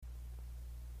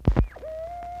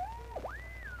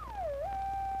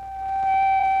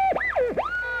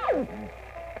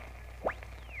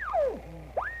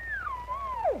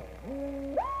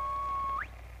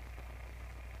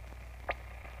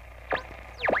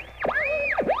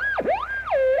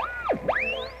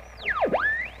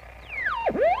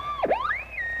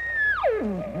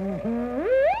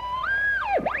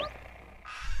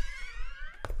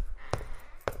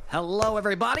Hello,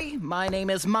 everybody. My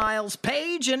name is Miles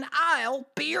Page, and I'll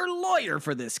be your lawyer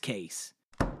for this case.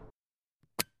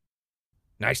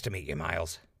 Nice to meet you,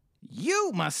 Miles.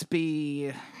 You must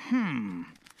be, Mr.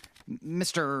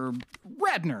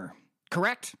 Redner,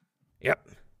 correct? Yep.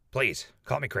 Please,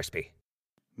 call me Crispy.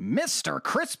 Mr.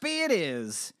 Crispy it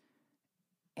is.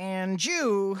 And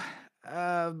you,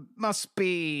 must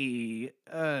be,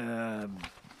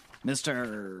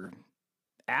 Mr.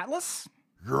 Atlas?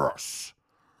 Yes.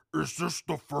 Is this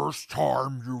the first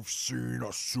time you've seen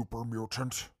a super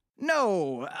mutant?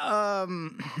 No,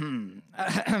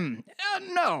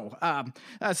 no.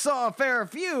 I saw a fair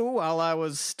few while I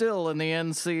was still in the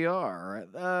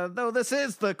NCR, though this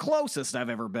is the closest I've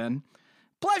ever been.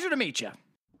 Pleasure to meet you.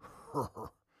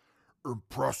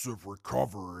 Impressive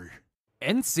recovery.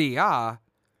 NCR?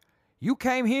 You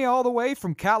came here all the way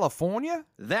from California?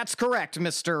 That's correct,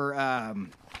 Mr.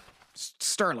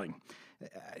 Sterling.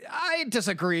 I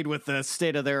disagreed with the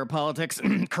state of their politics,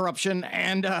 corruption,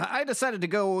 and I decided to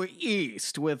go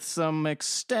east with some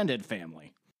extended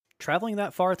family. Traveling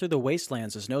that far through the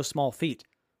wastelands is no small feat.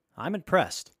 I'm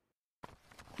impressed.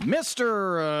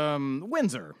 Mr.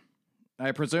 Windsor,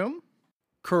 I presume?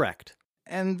 Correct.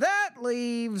 And that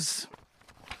leaves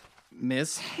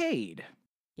Miss Hade.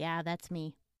 Yeah, that's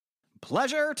me.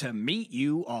 Pleasure to meet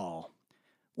you all.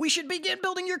 We should begin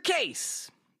building your case.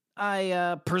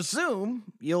 I presume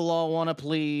you'll all want to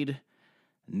plead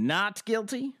not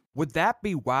guilty? Would that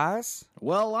be wise?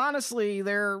 Well, honestly,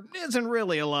 there isn't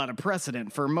really a lot of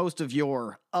precedent for most of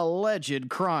your alleged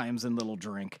crimes in Little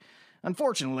Drink.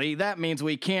 Unfortunately, that means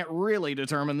we can't really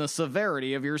determine the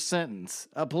severity of your sentence.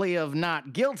 A plea of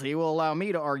not guilty will allow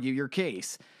me to argue your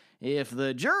case. If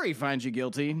the jury finds you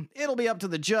guilty, it'll be up to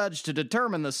the judge to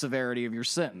determine the severity of your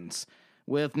sentence.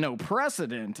 With no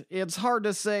precedent, it's hard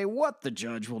to say what the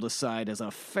judge will decide as a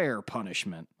fair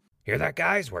punishment. Hear that,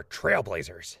 guys? We're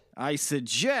trailblazers. I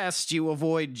suggest you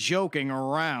avoid joking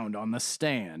around on the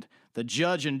stand. The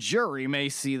judge and jury may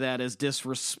see that as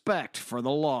disrespect for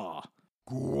the law.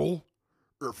 Ghoul,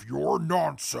 if your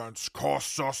nonsense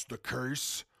costs us the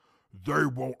case, they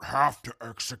won't have to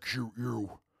execute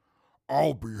you.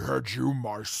 I'll behead you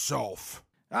myself.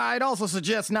 I'd also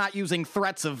suggest not using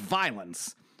threats of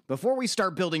violence. Before we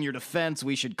start building your defense,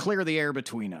 we should clear the air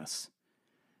between us.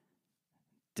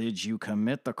 Did you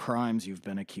commit the crimes you've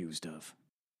been accused of?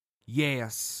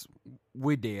 Yes,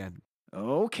 we did.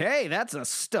 Okay, that's a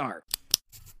start.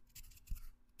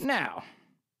 Now,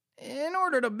 in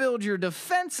order to build your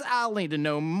defense, I'll need to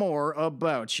know more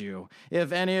about you.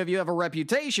 If any of you have a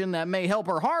reputation that may help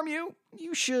or harm you,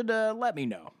 you should let me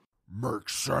know.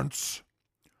 Makes sense.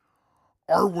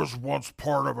 I was once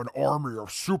part of an army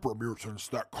of super mutants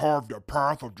that carved a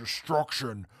path of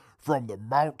destruction from the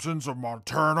mountains of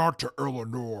Montana to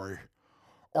Illinois.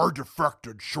 I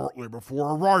defected shortly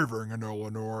before arriving in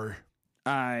Illinois.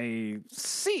 I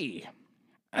see.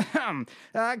 Good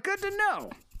to know.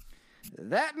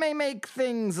 That may make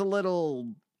things a little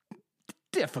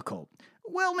difficult.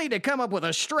 We'll need to come up with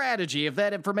a strategy if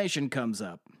that information comes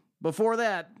up. Before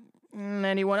that,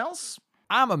 anyone else?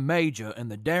 I'm a major in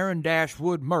the Darren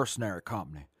Dashwood Mercenary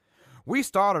Company. We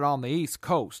started on the East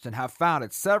Coast and have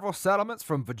founded several settlements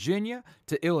from Virginia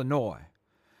to Illinois.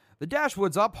 The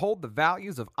Dashwoods uphold the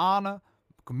values of honor,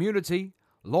 community,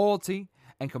 loyalty,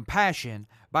 and compassion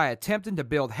by attempting to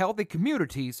build healthy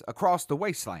communities across the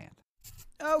wasteland.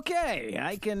 Okay,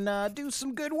 I can do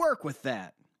some good work with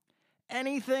that.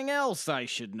 Anything else I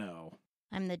should know?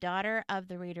 I'm the daughter of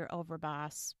the Raider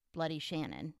Overboss, Bloody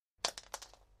Shannon.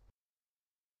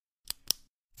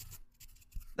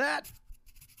 That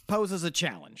poses a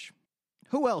challenge.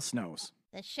 Who else knows?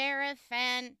 The sheriff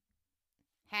and...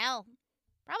 hell,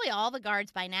 probably all the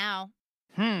guards by now.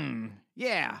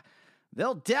 Yeah.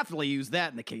 They'll definitely use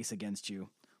that in the case against you.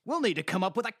 We'll need to come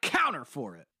up with a counter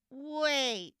for it.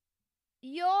 Wait,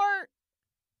 you're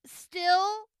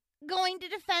still going to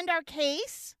defend our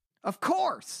case? Of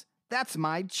course. That's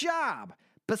my job.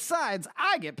 Besides,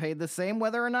 I get paid the same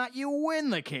whether or not you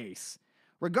win the case.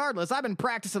 Regardless, I've been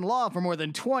practicing law for more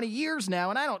than 20 years now,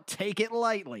 and I don't take it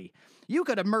lightly. You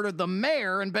could have murdered the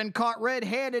mayor and been caught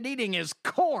red-handed eating his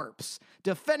corpse.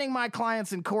 Defending my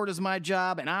clients in court is my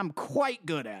job, and I'm quite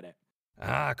good at it.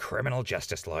 Ah, criminal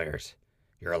justice lawyers.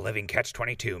 You're a living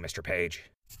catch-22, Mr. Page.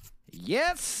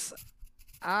 Yes,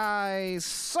 I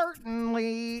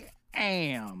certainly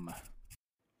am.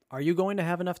 Are you going to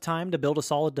have enough time to build a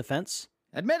solid defense?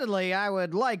 Admittedly, I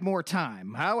would like more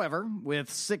time. However, with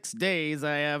 6 days,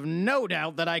 I have no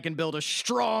doubt that I can build a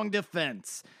strong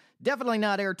defense. Definitely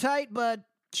not airtight, but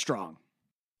strong.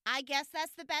 I guess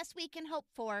that's the best we can hope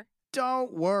for.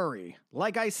 Don't worry.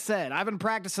 Like I said, I've been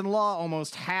practicing law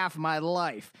almost half my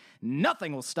life.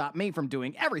 Nothing will stop me from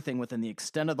doing everything within the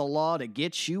extent of the law to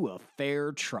get you a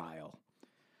fair trial.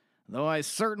 Though I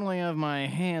certainly have my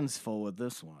hands full with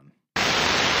this one.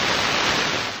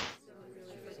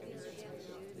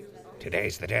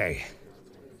 Today's the day.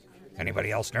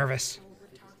 Anybody else nervous?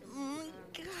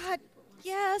 God,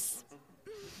 yes.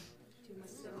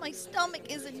 My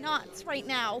stomach is in knots right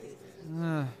now.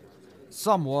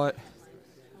 Somewhat.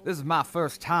 This is my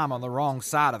first time on the wrong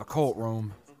side of a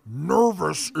courtroom.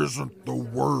 Nervous isn't the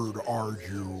word I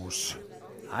use.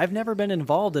 I've never been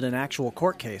involved in an actual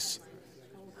court case.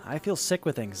 I feel sick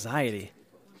with anxiety.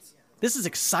 This is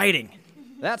exciting.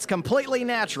 That's completely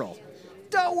natural.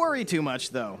 Don't worry too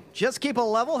much, though. Just keep a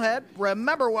level head,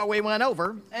 remember what we went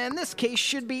over, and this case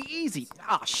should be easy.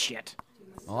 Ah, shit.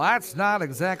 Well, that's not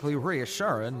exactly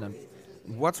reassuring.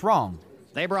 What's wrong?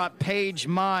 They brought Paige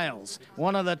Miles,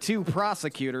 one of the two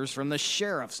prosecutors from the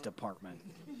sheriff's department.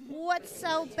 What's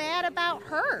so bad about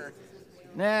her?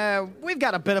 We've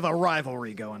got a bit of a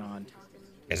rivalry going on.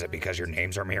 Is it because your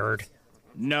names are mirrored?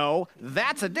 No,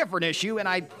 that's a different issue, and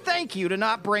I thank you to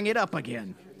not bring it up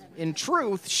again. In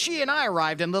truth, she and I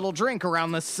arrived in Little Drink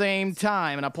around the same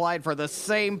time and applied for the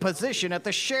same position at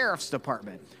the sheriff's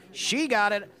department. She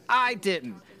got it, I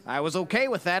didn't. I was okay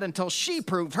with that until she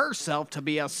proved herself to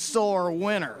be a sore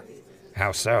winner.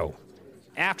 How so?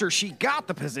 After she got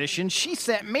the position, she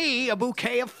sent me a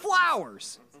bouquet of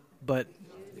flowers. But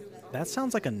that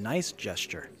sounds like a nice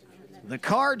gesture. The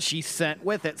card she sent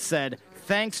with it said,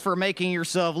 "Thanks for making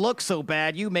yourself look so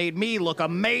bad, you made me look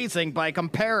amazing by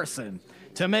comparison."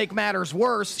 To make matters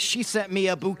worse, she sent me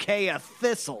a bouquet of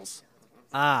thistles.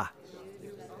 Ah,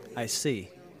 I see.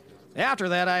 After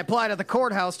that, I applied at the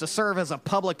courthouse to serve as a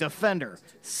public defender.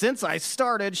 Since I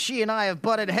started, she and I have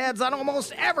butted heads on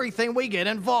almost everything we get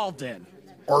involved in.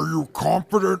 Are you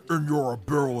confident in your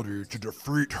ability to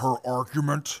defeat her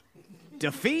argument?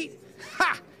 Defeat?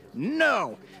 Ha!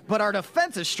 No! But our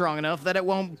defense is strong enough that it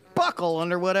won't buckle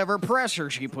under whatever pressure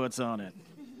she puts on it.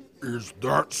 Is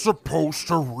that supposed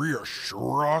to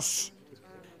reassure us?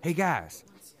 Hey, guys,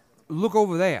 look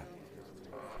over there.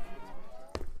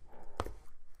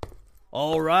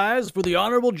 All rise for the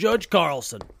Honorable Judge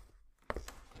Carlson.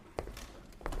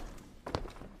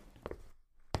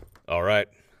 All right,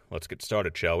 let's get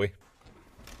started, shall we?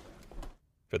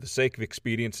 For the sake of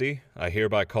expediency, I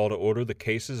hereby call to order the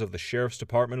cases of the Sheriff's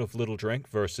Department of Little Drink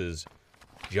versus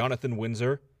Jonathan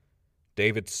Windsor,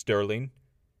 David Sterling,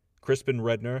 Crispin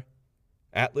Redner,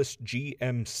 Atlas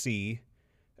GMC,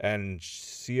 and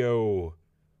Sio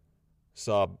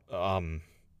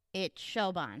It's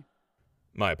Shoban.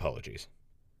 My apologies.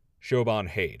 Shoban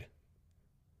Haid.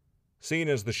 Seeing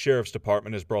as the Sheriff's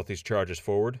Department has brought these charges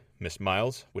forward, Miss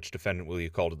Miles, which defendant will you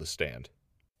call to the stand?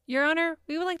 Your Honor,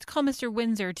 we would like to call Mr.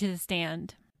 Windsor to the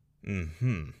stand.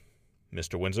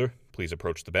 Mr. Windsor, please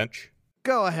approach the bench.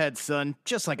 Go ahead, son,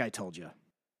 just like I told you.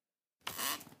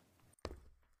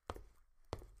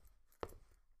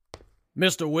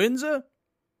 Mr. Windsor,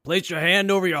 place your hand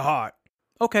over your heart.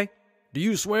 Okay. Do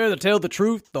you swear to tell the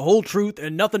truth, the whole truth,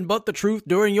 and nothing but the truth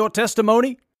during your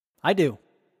testimony? I do.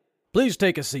 Please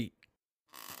take a seat.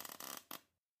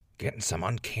 Getting some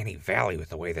uncanny valley with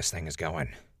the way this thing is going.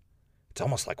 It's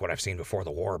almost like what I've seen before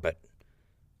the war, but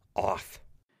off.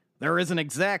 There isn't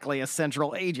exactly a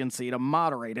central agency to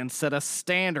moderate and set a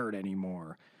standard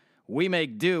anymore. We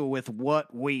make do with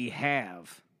what we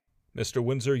have. Mr.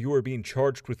 Windsor, you are being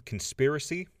charged with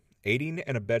conspiracy, aiding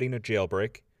and abetting a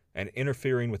jailbreak, and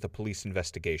interfering with a police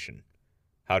investigation.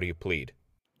 How do you plead?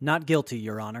 Not guilty,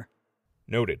 Your Honor.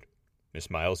 Noted. Miss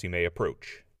Miles, you may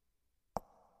approach.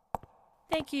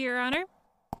 Thank you, Your Honor.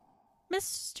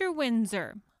 Mr.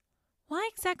 Windsor, why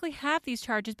exactly have these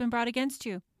charges been brought against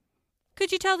you?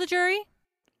 Could you tell the jury?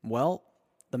 Well,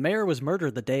 the mayor was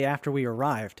murdered the day after we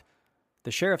arrived.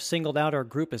 The sheriff singled out our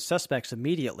group as suspects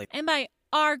immediately. And by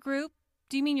our group,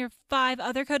 do you mean your 5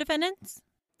 other co-defendants?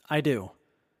 I do.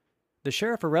 The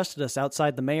sheriff arrested us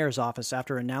outside the mayor's office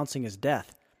after announcing his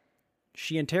death.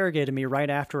 She interrogated me right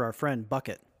after our friend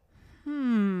Bucket.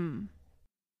 I'm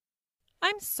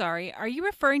sorry, are you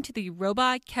referring to the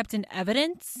robot kept in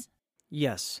evidence?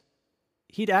 Yes.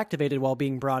 He'd activated while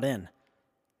being brought in.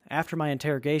 After my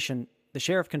interrogation, the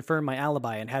sheriff confirmed my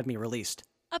alibi and had me released.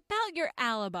 About your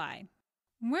alibi.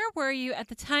 Where were you at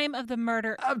the time of the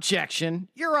murder? Objection.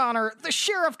 Your Honor, the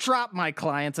sheriff dropped my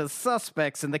clients as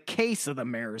suspects in the case of the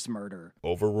mayor's murder.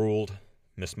 Overruled.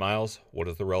 Miss Miles, what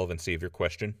is the relevancy of your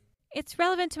question? It's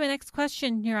relevant to my next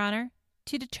question, Your Honor,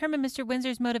 to determine Mr.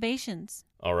 Windsor's motivations.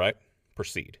 All right,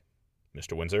 proceed.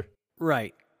 Mr. Windsor?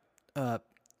 Right.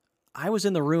 I was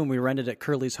in the room we rented at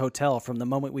Curly's Hotel from the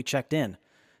moment we checked in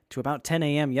to about 10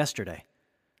 a.m. yesterday.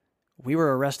 We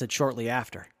were arrested shortly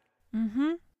after.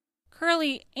 Mm-hmm.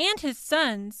 Curly and his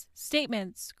son's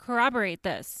statements corroborate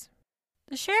this.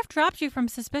 The sheriff dropped you from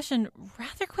suspicion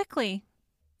rather quickly.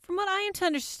 From what I am to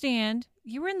understand,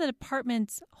 you were in the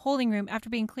department's holding room after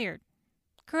being cleared.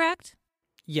 Correct?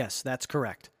 Yes, that's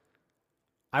correct.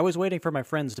 I was waiting for my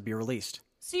friends to be released.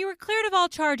 So you were cleared of all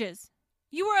charges.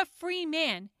 You were a free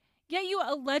man, yet you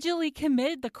allegedly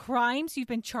committed the crimes you've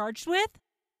been charged with?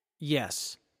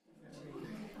 Yes.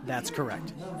 That's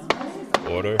correct.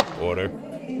 Order, order.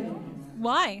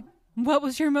 Why? What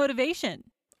was your motivation?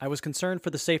 I was concerned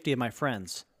for the safety of my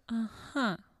friends.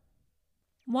 Uh-huh.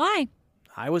 Why?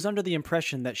 I was under the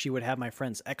impression that she would have my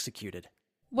friends executed.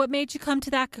 What made you come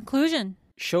to that conclusion?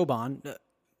 Shoban,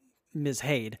 Ms.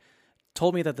 Haid,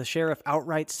 told me that the sheriff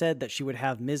outright said that she would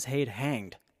have Ms. Haid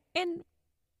hanged. And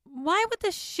why would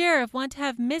the sheriff want to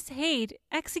have Miss Haid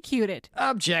executed?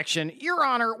 Objection. Your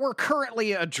Honor, we're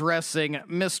currently addressing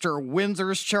Mr.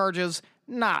 Windsor's charges,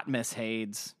 not Miss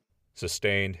Haid's.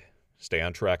 Sustained. Stay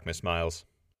on track, Miss Miles.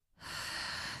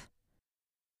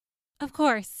 Of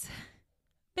course.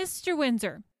 Mr.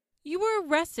 Windsor, you were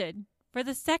arrested for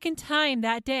the second time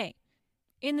that day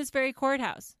in this very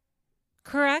courthouse,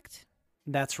 correct?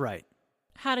 That's right.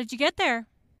 How did you get there?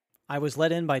 I was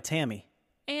let in by Tammy.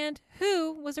 And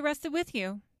who was arrested with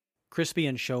you? Crispy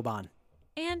and Shoban.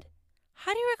 And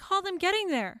how do you recall them getting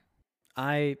there?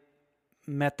 I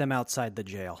met them outside the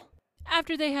jail.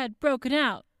 After they had broken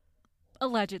out,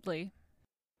 allegedly.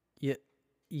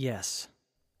 Yes.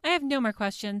 I have no more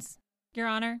questions, Your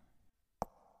Honor.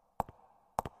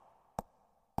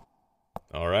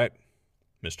 All right.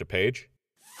 Mr. Page?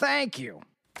 Thank you.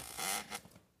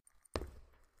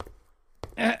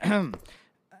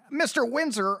 Mr.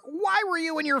 Windsor, why were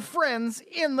you and your friends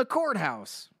in the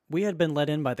courthouse? We had been let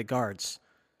in by the guards.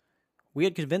 We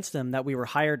had convinced them that we were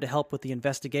hired to help with the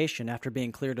investigation after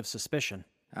being cleared of suspicion.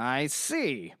 I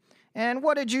see. And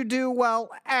what did you do while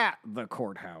at the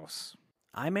courthouse?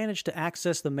 I managed to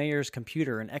access the mayor's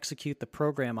computer and execute the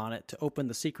program on it to open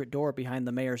the secret door behind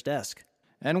the mayor's desk.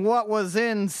 And what was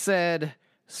in said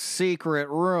secret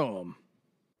room?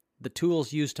 The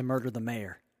tools used to murder the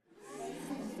mayor.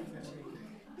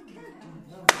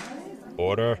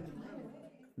 Order.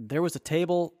 There was a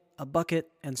table, a bucket,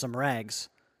 and some rags.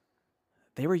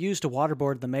 They were used to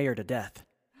waterboard the mayor to death.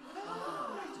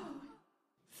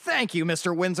 Thank you,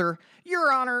 Mr. Windsor.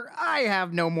 Your Honor, I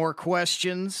have no more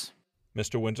questions.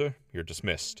 Mr. Windsor, you're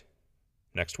dismissed.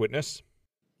 Next witness?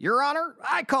 Your Honor,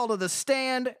 I call to the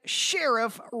stand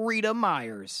Sheriff Rita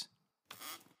Myers.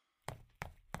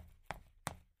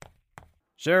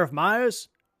 Sheriff Myers?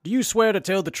 Do you swear to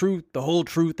tell the truth, the whole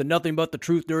truth, and nothing but the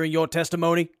truth during your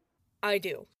testimony? I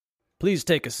do. Please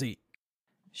take a seat.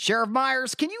 Sheriff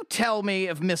Myers, can you tell me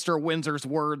if Mr. Windsor's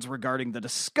words regarding the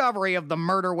discovery of the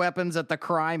murder weapons at the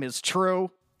crime is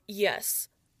true? Yes.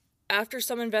 After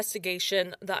some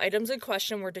investigation, the items in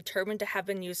question were determined to have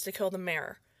been used to kill the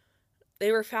mayor.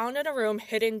 They were found in a room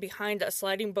hidden behind a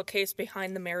sliding bookcase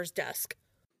behind the mayor's desk.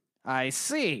 I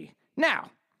see.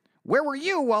 Now, where were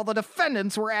you while the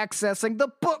defendants were accessing the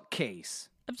bookcase?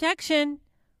 Objection.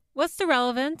 What's the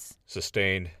relevance?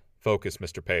 Sustained. Focus,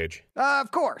 Mr. Page.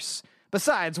 Of course.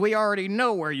 Besides, we already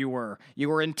know where you were. You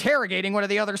were interrogating one of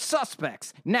the other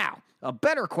suspects. Now, a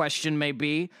better question may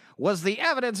be, was the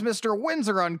evidence Mr.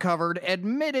 Windsor uncovered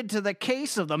admitted to the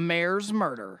case of the mayor's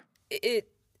murder? It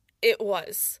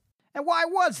was. And why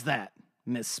was that,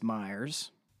 Miss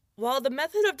Myers? While the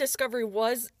method of discovery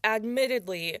was,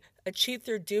 admittedly, achieved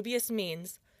through dubious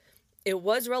means, it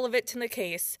was relevant to the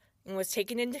case and was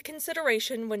taken into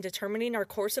consideration when determining our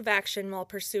course of action while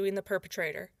pursuing the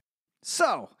perpetrator.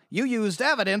 So, you used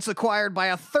evidence acquired by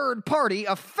a third party,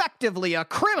 effectively a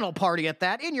criminal party at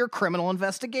that, in your criminal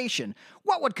investigation.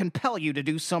 What would compel you to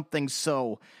do something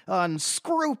so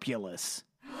unscrupulous?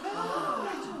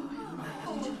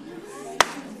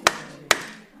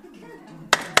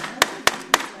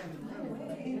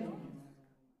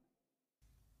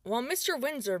 While Mr.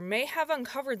 Windsor may have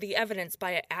uncovered the evidence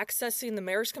by accessing the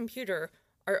mayor's computer,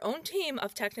 our own team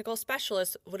of technical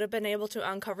specialists would have been able to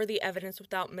uncover the evidence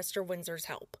without Mr. Windsor's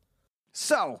help.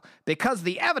 So, because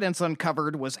the evidence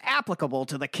uncovered was applicable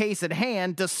to the case at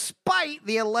hand, despite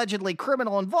the allegedly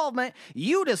criminal involvement,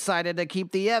 you decided to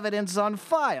keep the evidence on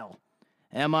file.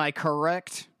 Am I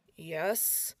correct?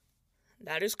 Yes,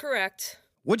 that is correct.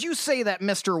 Would you say that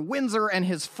Mr. Windsor and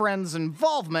his friends'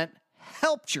 involvement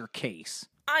helped your case?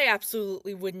 I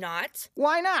absolutely would not.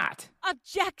 Why not?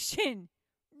 Objection.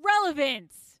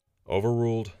 Relevance.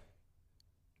 Overruled.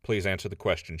 Please answer the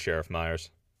question, Sheriff Myers.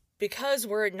 Because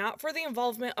were it not for the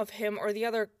involvement of him or the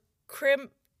other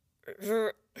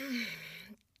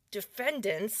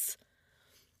defendants,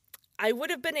 I would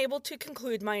have been able to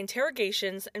conclude my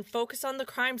interrogations and focus on the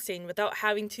crime scene without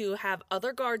having to have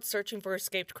other guards searching for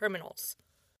escaped criminals.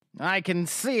 I can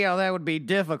see how that would be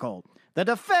difficult. The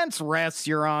defense rests,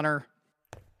 Your Honor.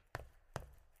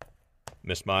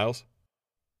 Miss Miles?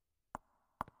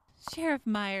 Sheriff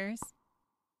Myers,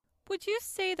 would you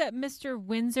say that Mr.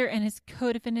 Windsor and his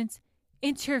co-defendants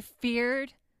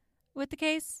interfered with the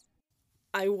case?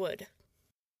 I would.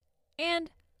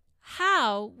 And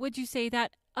how would you say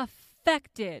that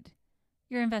affected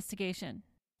your investigation?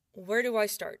 Where do I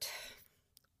start?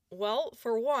 Well,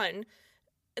 for one,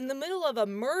 in the middle of a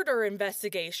murder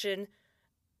investigation,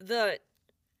 the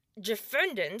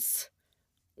defendants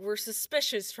were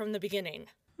suspicious from the beginning.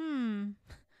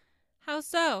 How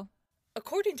so?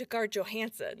 According to Guard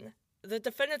Johansson, the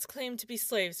defendants claimed to be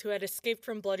slaves who had escaped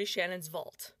from Bloody Shannon's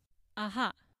vault.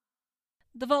 Aha.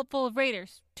 The vault full of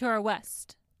raiders to our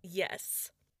west.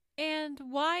 Yes. And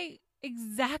why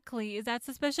exactly is that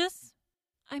suspicious?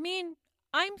 I mean,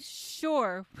 I'm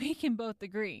sure we can both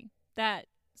agree that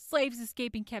slaves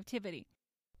escaping captivity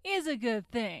is a good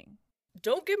thing.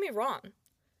 Don't get me wrong.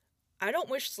 I don't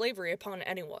wish slavery upon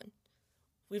anyone.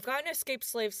 We've gotten escaped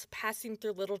slaves passing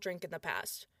through Little Drink in the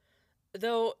past,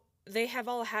 though they have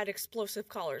all had explosive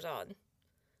collars on.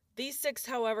 These 6,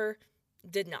 however,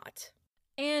 did not.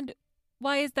 And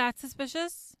why is that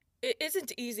suspicious? It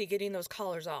isn't easy getting those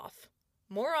collars off.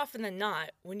 More often than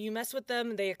not, when you mess with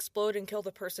them, they explode and kill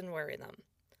the person wearing them.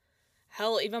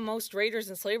 Hell, even most raiders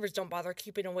and slavers don't bother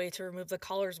keeping a way to remove the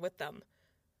collars with them.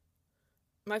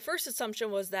 My first assumption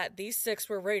was that these 6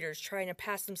 were raiders trying to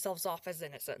pass themselves off as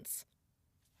innocents.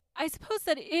 I suppose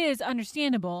that is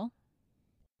understandable.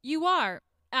 You are,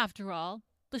 after all,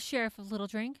 the sheriff of Little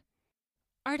Drink.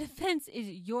 Our defense is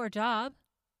your job.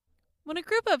 When a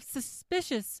group of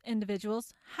suspicious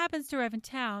individuals happens to arrive in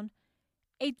town,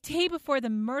 a day before the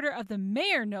murder of the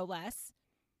mayor, no less,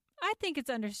 I think it's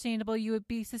understandable you would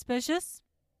be suspicious.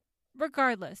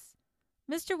 Regardless,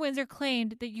 Mr. Windsor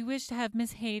claimed that you wish to have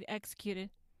Miss Haid executed.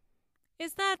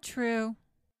 Is that true?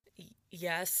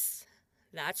 Yes,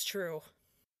 that's true.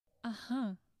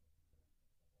 Uh-huh.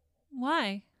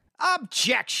 Why?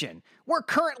 Objection! We're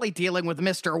currently dealing with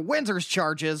Mr. Windsor's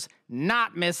charges,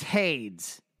 not Miss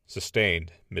Haid's.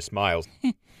 Sustained. Miss Miles.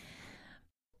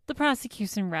 The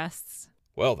prosecution rests.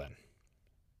 Well then.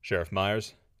 Sheriff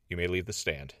Myers, you may leave the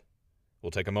stand.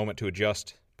 We'll take a moment to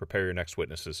adjust. Prepare your next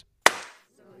witnesses.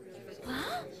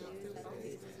 Huh?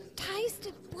 Ties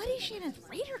to Bloody Shannon's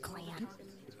Raider clan?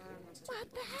 What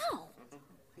the hell?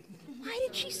 Why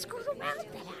did she skirt around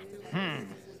that?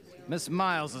 Miss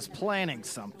Miles is planning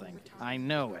something. I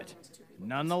know it.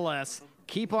 Nonetheless,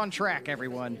 keep on track,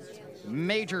 everyone.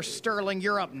 Major Sterling,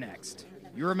 you're up next.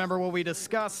 You remember what we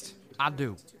discussed? I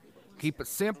do. Keep it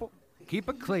simple, keep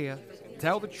it clear,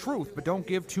 tell the truth, but don't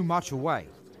give too much away.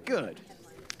 Good.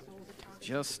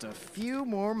 Just a few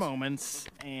more moments,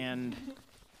 and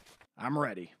I'm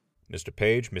ready. Mr.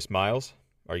 Page, Miss Miles,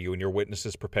 are you and your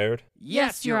witnesses prepared?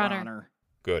 Yes, Your Honor.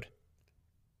 Good.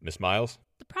 Miss Miles?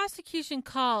 The prosecution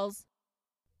calls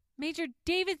Major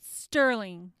David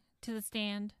Sterling to the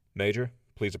stand. Major,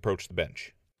 please approach the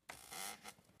bench.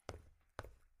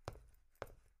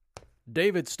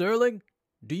 David Sterling,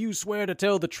 do you swear to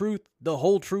tell the truth, the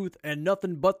whole truth, and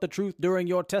nothing but the truth during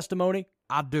your testimony?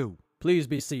 I do. Please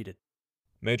be seated.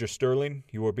 Major Sterling,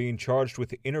 you are being charged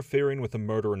with interfering with a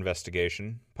murder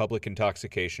investigation, public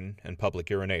intoxication, and public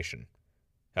urination.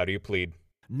 How do you plead?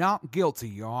 Not guilty,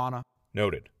 Your Honor.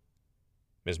 Noted.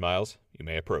 Ms. Miles, you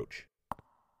may approach.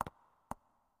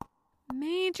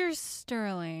 Major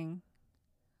Sterling.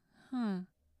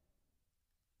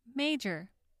 Major.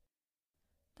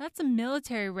 That's a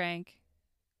military rank,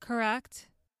 correct?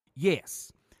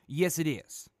 Yes. Yes, it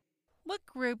is. What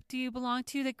group do you belong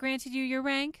to that granted you your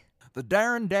rank? The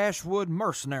Darren Dashwood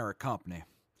Mercenary Company.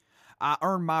 I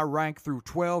earned my rank through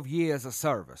 12 years of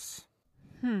service.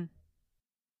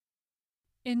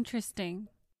 Interesting.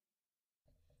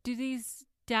 Do these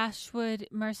Dashwood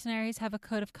mercenaries have a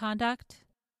code of conduct?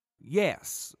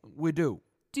 Yes, we do.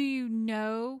 Do you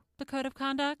know the code of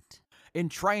conduct? In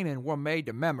training, we're made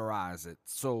to memorize it,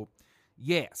 so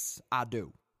yes, I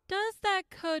do. Does that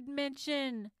code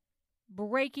mention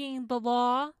breaking the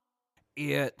law?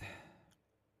 It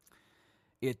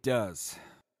does.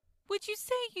 Would you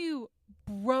say you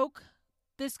broke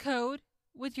this code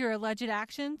with your alleged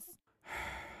actions?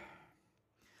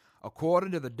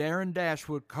 According to the Darren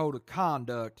Dashwood Code of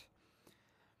Conduct,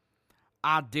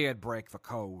 I did break the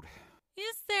code.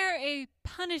 Is there a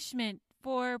punishment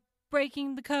for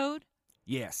breaking the code?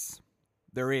 Yes,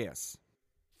 there is.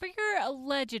 For your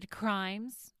alleged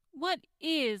crimes, what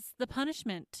is the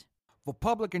punishment? For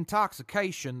public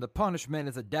intoxication, the punishment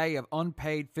is a day of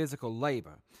unpaid physical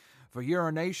labor. For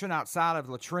urination outside of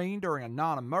the latrine during a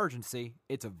non-emergency,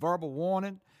 it's a verbal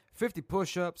warning, 50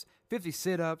 push-ups, 50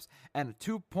 sit-ups, and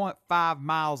 2.5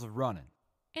 miles of running.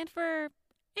 And for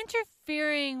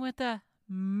interfering with a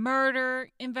murder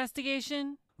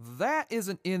investigation? That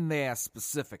isn't in there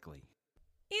specifically.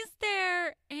 Is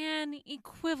there an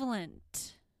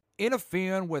equivalent?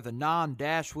 Interfering with a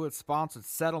non-Dashwood-sponsored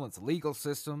settlement's legal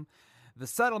system, the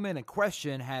settlement in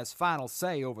question has final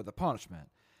say over the punishment.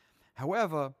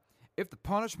 However, if the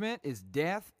punishment is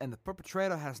death and the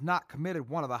perpetrator has not committed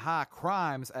one of the high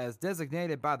crimes as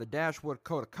designated by the Dashwood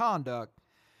Code of Conduct,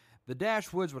 the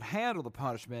Dashwoods would handle the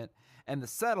punishment and the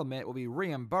settlement will be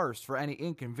reimbursed for any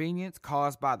inconvenience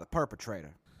caused by the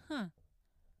perpetrator.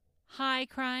 High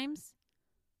crimes?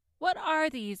 What are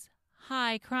these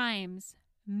high crimes,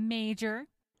 Major?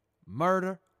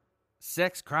 Murder,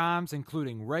 sex crimes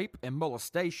including rape and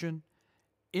molestation,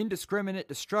 indiscriminate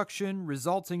destruction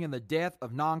resulting in the death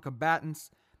of non-combatants,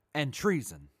 and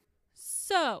treason.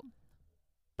 So,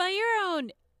 by your own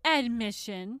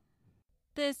admission,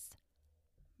 this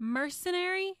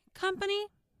mercenary company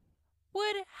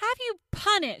would have you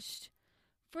punished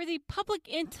for the public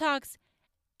intox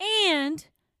and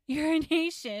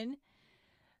urination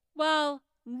while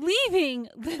leaving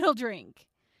Little Drink.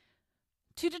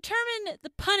 To determine the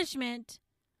punishment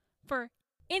for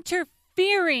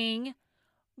interfering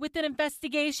with an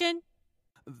investigation?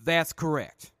 That's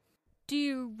correct. Do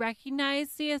you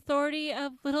recognize the authority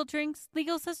of Little Drink's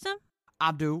legal system?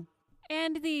 I do.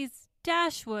 And these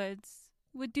Dashwoods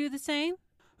would do the same?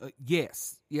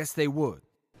 Yes, they would.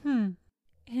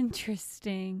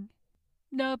 Interesting.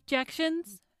 No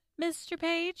objections, Mr.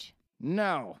 Page?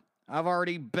 No, I've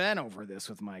already been over this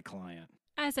with my client.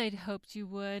 As I'd hoped you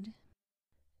would.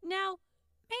 Now,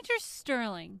 Major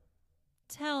Sterling,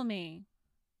 tell me,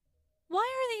 why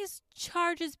are these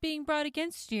charges being brought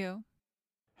against you?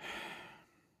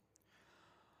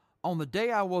 On the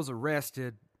day I was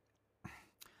arrested,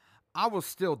 I was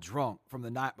still drunk from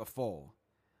the night before.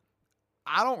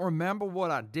 I don't remember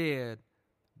what I did,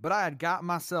 but I had got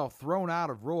myself thrown out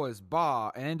of Roy's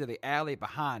bar and into the alley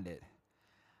behind it.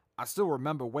 I still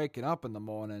remember waking up in the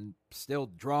morning, still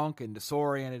drunk and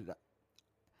disoriented.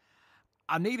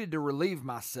 I needed to relieve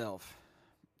myself,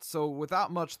 so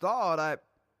without much thought,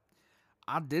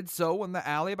 I did so in the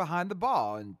alley behind the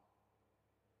bar, and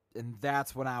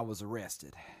that's when I was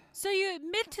arrested. So you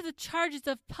admit to the charges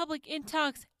of public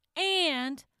intox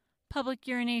and public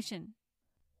urination.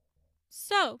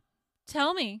 So,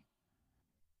 tell me,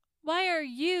 why are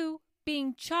you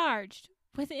being charged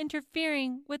with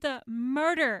interfering with a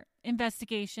murder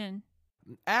investigation?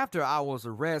 After I was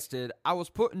arrested, I was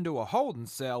put into a holding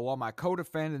cell while my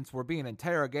co-defendants were being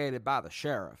interrogated by the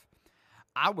sheriff.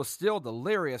 I was still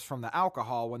delirious from the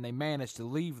alcohol when they managed to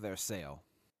leave their cell.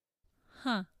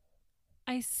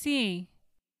 I see.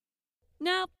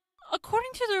 Now,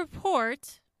 according to the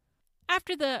report,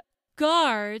 after the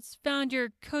guards found your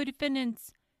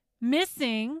co-defendants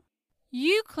missing,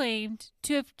 you claimed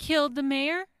to have killed the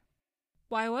mayor?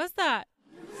 Why was that?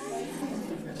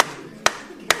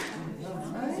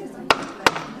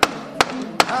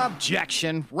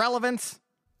 Objection. Relevance?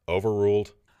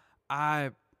 Overruled.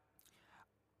 I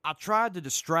tried to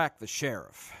distract the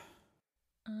sheriff.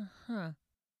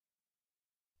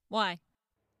 Why?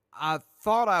 I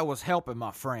thought I was helping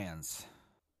my friends.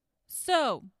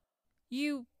 So,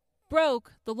 you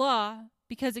broke the law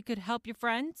because it could help your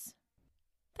friends?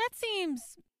 That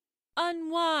seems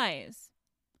unwise.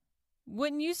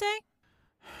 Wouldn't you say?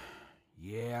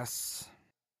 Yes.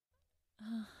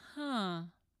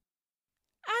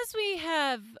 As we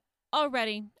have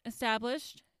already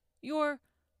established, your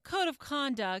code of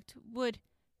conduct would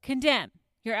condemn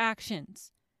your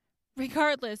actions,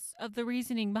 regardless of the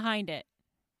reasoning behind it.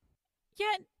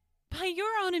 Yet, by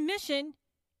your own admission,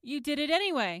 you did it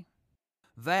anyway.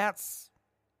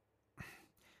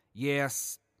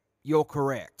 Yes, you're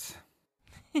correct.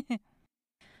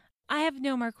 I have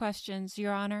no more questions,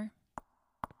 Your Honor.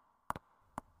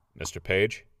 Mr.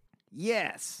 Page?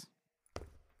 Yes.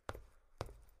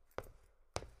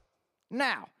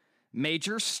 Now,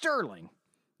 Major Sterling,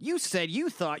 you said you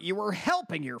thought you were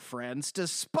helping your friends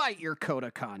despite your code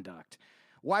of conduct.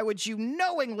 Why would you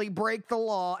knowingly break the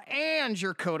law and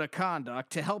your code of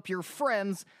conduct to help your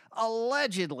friends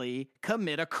allegedly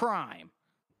commit a crime?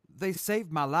 They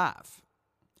saved my life.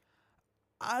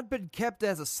 I'd been kept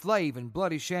as a slave in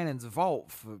Bloody Shannon's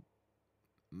vault for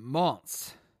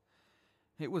months.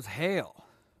 It was hell,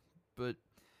 but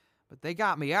but they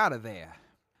got me out of there.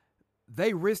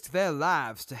 They risked their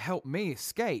lives to help me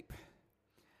escape.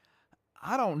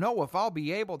 I don't know if I'll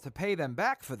be able to pay them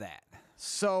back for that.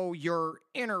 So your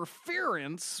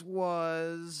interference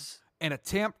was... An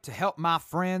attempt to help my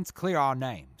friends clear our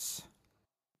names.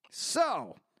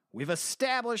 So, we've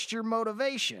established your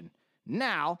motivation.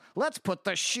 Now, let's put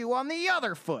the shoe on the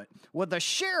other foot. With the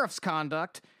sheriff's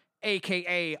conduct,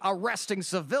 aka arresting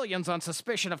civilians on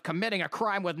suspicion of committing a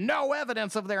crime with no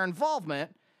evidence of their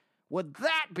involvement, would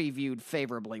that be viewed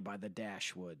favorably by the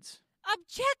Dashwoods?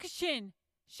 Objection!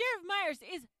 Sheriff Myers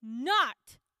is not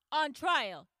on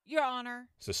trial, Your Honor.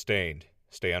 Sustained.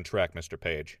 Stay on track, Mr.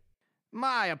 Page.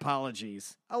 My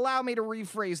apologies. Allow me to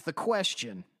rephrase the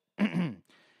question.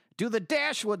 Do the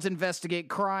Dashwoods investigate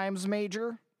crimes,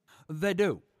 Major? They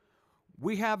do.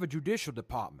 We have a judicial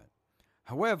department.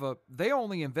 However, they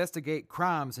only investigate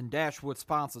crimes in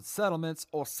Dashwood-sponsored settlements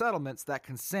or settlements that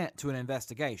consent to an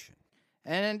investigation.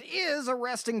 And is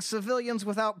arresting civilians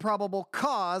without probable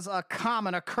cause a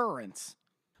common occurrence?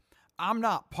 I'm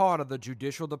not part of the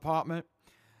judicial department.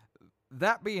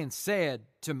 That being said,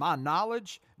 to my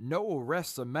knowledge, no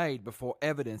arrests are made before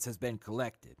evidence has been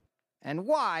collected. And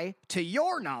why, to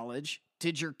your knowledge,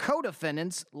 did your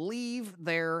co-defendants leave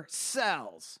their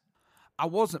cells? I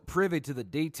wasn't privy to the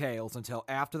details until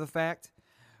after the fact,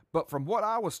 but from what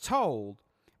I was told,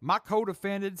 my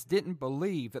co-defendants didn't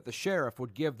believe that the sheriff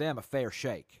would give them a fair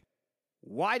shake.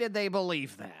 Why did they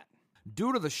believe that?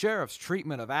 Due to the sheriff's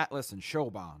treatment of Atlas and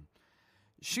Shoban.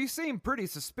 She seemed pretty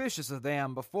suspicious of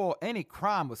them before any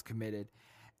crime was committed,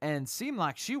 and seemed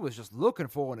like she was just looking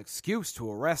for an excuse to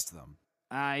arrest them.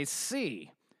 I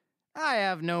see. I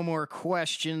have no more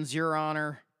questions, Your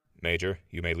Honor. Major,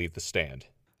 you may leave the stand.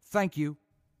 Thank you.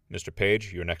 Mr.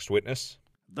 Page, your next witness.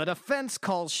 The defense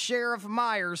calls Sheriff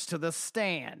Myers to the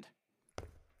stand.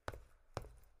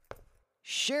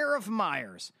 Sheriff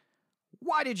Myers,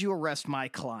 why did you arrest my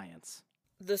clients?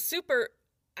 The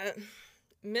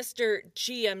Mr.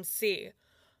 GMC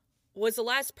was the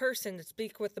last person to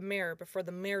speak with the mayor before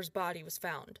the mayor's body was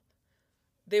found.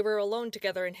 They were alone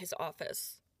together in his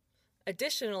office.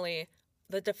 Additionally,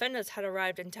 the defendants had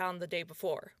arrived in town the day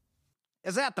before.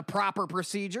 Is that the proper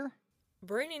procedure?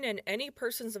 Bringing in any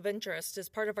persons of interest is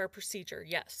part of our procedure,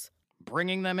 yes.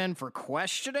 Bringing them in for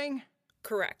questioning?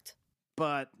 Correct.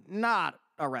 But not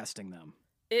arresting them.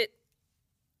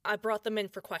 I brought them in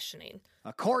for questioning.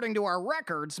 According to our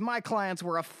records, my clients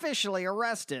were officially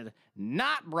arrested,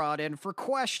 not brought in for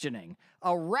questioning.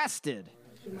 Arrested.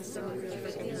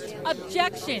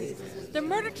 Objection! The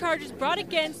murder charges brought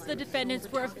against the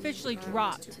defendants were officially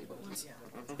dropped.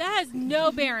 That has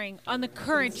no bearing on the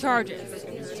current charges.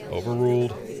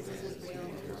 Overruled.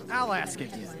 I'll ask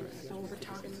again.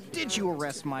 Did you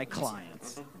arrest my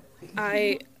clients?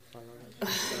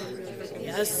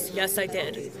 Yes, I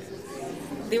did.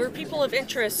 They were people of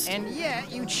interest. And yet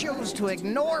you chose to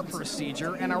ignore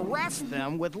procedure and arrest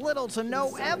them with little to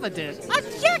no evidence.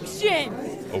 Objection!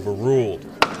 Overruled.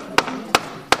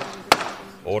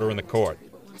 Order in the court.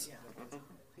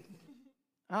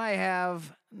 I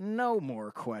have no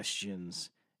more questions,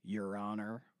 Your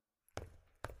Honor.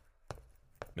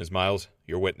 Ms. Miles,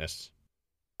 your witness.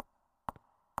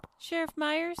 Sheriff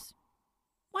Myers,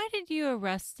 why did you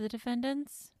arrest the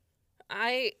defendants?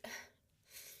 I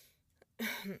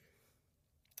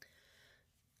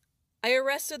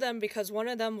arrested them because one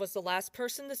of them was the last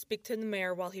person to speak to the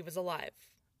mayor while he was alive.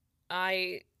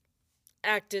 I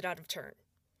acted out of turn.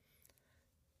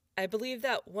 I believe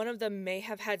that one of them may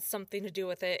have had something to do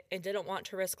with it and didn't want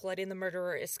to risk letting the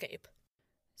murderer escape.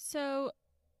 So,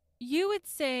 you would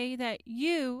say that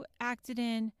you acted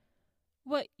in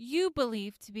what you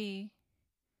believe to be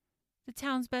the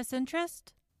town's best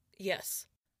interest? Yes.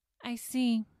 I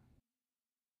see.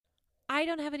 I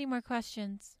don't have any more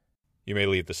questions. You may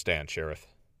leave the stand, Sheriff.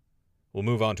 We'll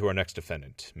move on to our next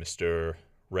defendant, Mr.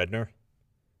 Redner.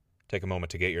 Take a moment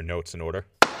to get your notes in order.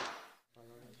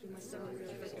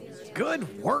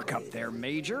 Good work up there,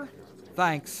 Major.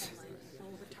 Thanks.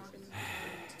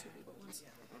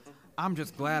 I'm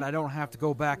just glad I don't have to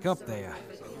go back up there.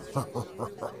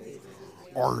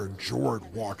 I enjoyed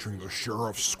watching the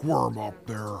sheriff squirm up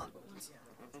there.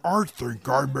 I think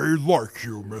I may like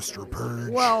you, Mr.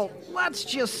 Page. Well, let's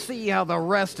just see how the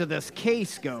rest of this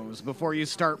case goes before you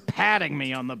start patting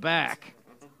me on the back.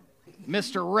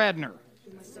 Mr. Redner,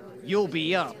 you'll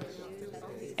be up.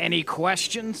 Any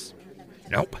questions?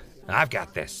 Nope, I've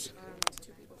got this.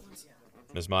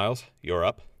 Ms. Miles, you're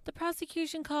up. The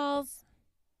prosecution calls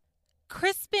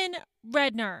Crispin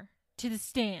Redner to the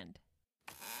stand.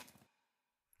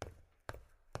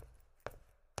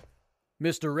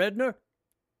 Mr. Redner,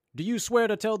 do you swear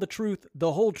to tell the truth,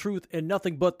 the whole truth, and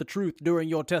nothing but the truth during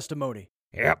your testimony?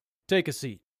 Yep. Take a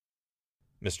seat.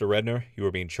 Mr. Redner, you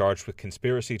are being charged with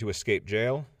conspiracy to escape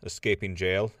jail, escaping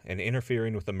jail, and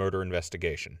interfering with a murder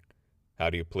investigation. How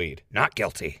do you plead? Not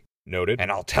guilty. Noted.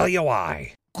 And I'll tell you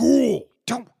why. Cool!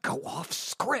 Don't go off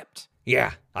script.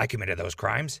 Yeah, I committed those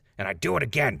crimes, and I'd do it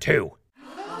again, too.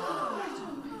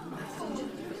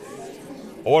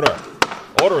 Order!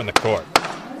 Order in the court.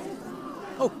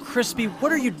 Oh, Crispy,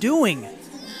 what are you doing?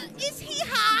 Is he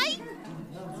high?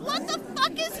 What the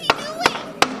fuck is he doing?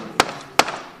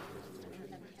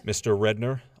 Mr.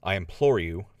 Redner, I implore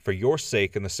you, for your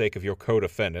sake and the sake of your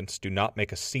co-defendants, do not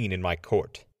make a scene in my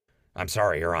court. I'm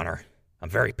sorry, Your Honor. I'm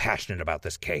very passionate about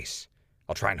this case.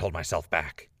 I'll try and hold myself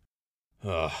back.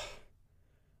 Ugh.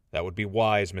 That would be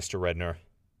wise, Mr. Redner.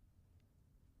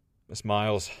 Miss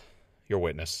Miles, your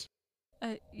witness.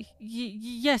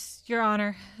 Yes, Your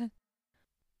Honor.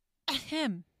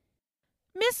 Ahem.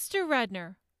 Mr.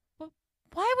 Redner,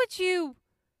 why would you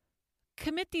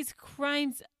commit these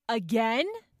crimes again?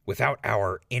 Without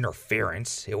our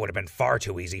interference, it would have been far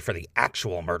too easy for the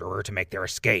actual murderer to make their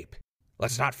escape.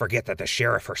 Let's not forget that the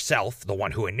sheriff herself, the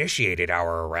one who initiated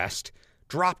our arrest,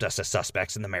 dropped us as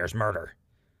suspects in the mayor's murder.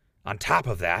 On top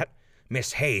of that,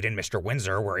 Miss Haid and Mr.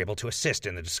 Windsor were able to assist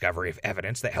in the discovery of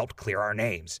evidence that helped clear our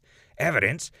names.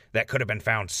 Evidence that could have been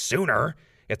found sooner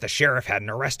if the sheriff hadn't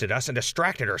arrested us and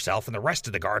distracted herself and the rest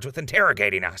of the guards with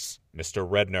interrogating us. Mr.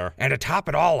 Redner. And to top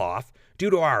it all off, due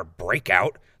to our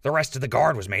breakout, the rest of the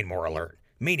guard was made more alert,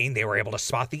 meaning they were able to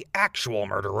spot the actual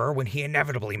murderer when he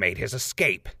inevitably made his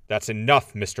escape. That's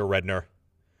enough, Mr. Redner.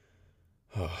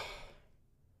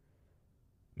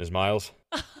 Ms. Miles?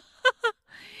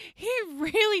 He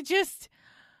really just...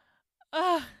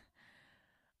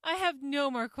 I have no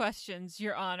more questions,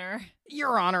 Your Honor.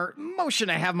 Your Honor, motion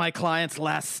to have my client's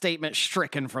last statement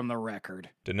stricken from the record.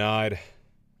 Denied.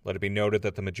 Let it be noted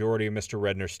that the majority of Mr.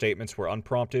 Redner's statements were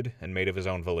unprompted and made of his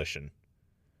own volition.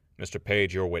 Mr.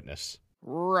 Page, your witness.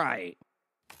 Right.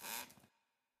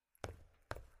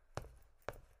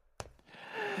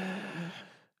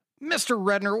 Mr.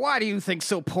 Redner, why do you think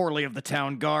so poorly of the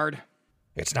town guard?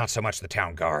 It's not so much the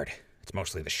town guard. It's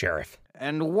mostly the sheriff.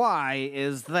 And why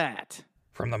is that?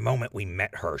 From the moment we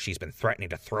met her, she's been threatening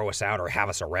to throw us out or have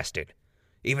us arrested.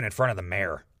 Even in front of the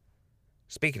mayor.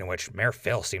 Speaking of which, Mayor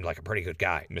Phil seemed like a pretty good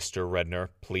guy. Mr. Redner,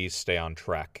 please stay on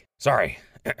track. Sorry.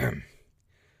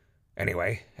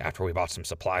 Anyway, after we bought some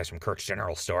supplies from Kirk's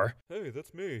General Store... Hey,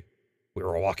 that's me. We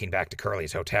were walking back to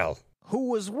Curly's hotel. Who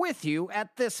was with you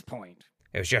at this point?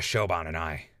 It was just Shoban and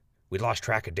I. We'd lost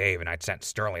track of Dave, and I'd sent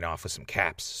Sterling off with some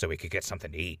caps so we could get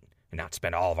something to eat and not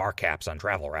spend all of our caps on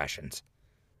travel rations.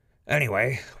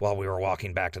 Anyway, while we were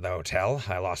walking back to the hotel,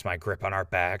 I lost my grip on our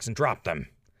bags and dropped them.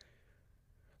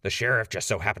 The sheriff just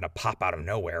so happened to pop out of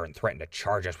nowhere and threatened to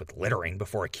charge us with littering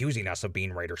before accusing us of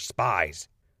being Raider spies.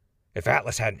 If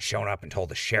Atlas hadn't shown up and told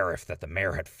the sheriff that the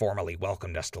mayor had formally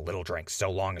welcomed us to Little Drink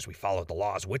so long as we followed the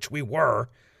laws, which we were,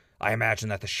 I imagine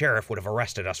that the sheriff would have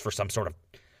arrested us for some sort of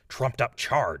trumped-up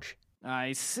charge.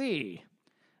 I see.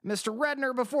 Mr.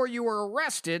 Redner, before you were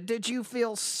arrested, did you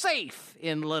feel safe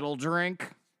in Little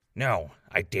Drink? No,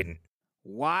 I didn't.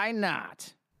 Why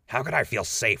not? How could I feel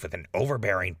safe with an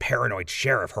overbearing, paranoid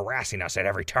sheriff harassing us at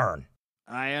every turn?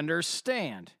 I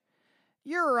understand.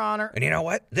 Your Honor... And you know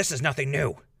what? This is nothing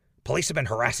new. Police have been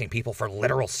harassing people for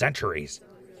literal centuries.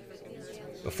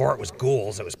 Before it was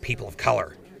ghouls, it was people of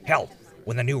color. Hell,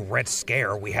 when the new Red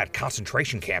Scare, we had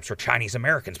concentration camps for Chinese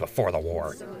Americans before the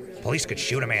war. Police could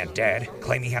shoot a man dead,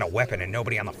 claim he had a weapon and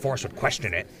nobody on the force would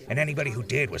question it, and anybody who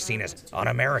did was seen as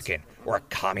un-American or a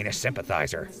communist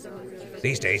sympathizer.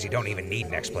 These days, you don't even need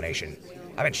an explanation.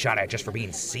 I've been shot at just for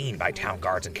being seen by town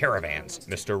guards and caravans.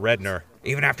 Mr. Redner.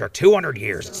 Even after 200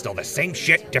 years, it's still the same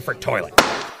shit, different toilet.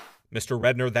 Mr.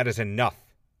 Redner, that is enough.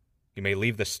 You may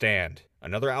leave the stand.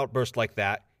 Another outburst like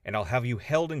that, and I'll have you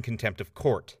held in contempt of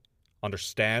court.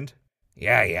 Understand?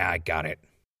 Yeah, I got it.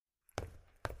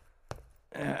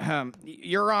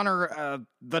 Your Honor,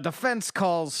 the defense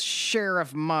calls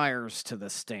Sheriff Myers to the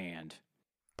stand.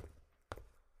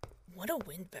 What a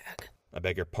windbag. I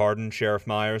beg your pardon, Sheriff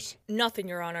Myers? Nothing,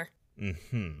 Your Honor.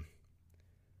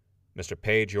 Mr.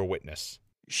 Page, your witness.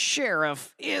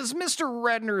 Sheriff, is Mr.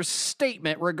 Redner's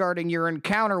statement regarding your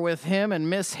encounter with him and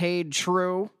Miss Haid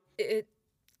true? It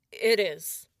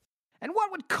is. And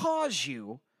what would cause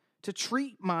you to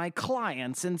treat my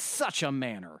clients in such a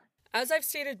manner? As I've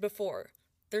stated before,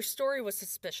 their story was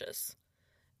suspicious.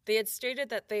 They had stated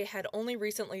that they had only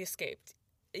recently escaped,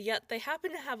 yet they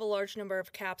happened to have a large number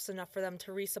of caps, enough for them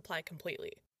to resupply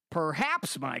completely.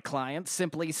 Perhaps my clients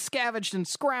simply scavenged and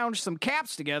scrounged some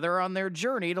caps together on their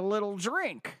journey to Little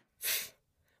Drink.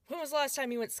 When was the last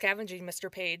time you went scavenging,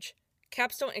 Mr. Page?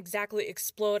 Caps don't exactly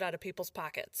explode out of people's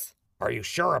pockets. Are you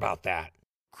sure about that?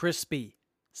 Crispy,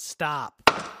 stop.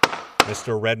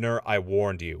 Mr. Redner, I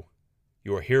warned you.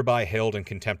 You are hereby held in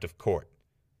contempt of court.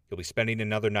 You'll be spending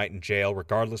another night in jail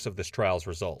regardless of this trial's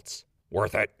results.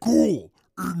 Worth it? Cool.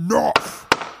 Enough.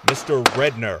 Mr.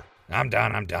 Redner. I'm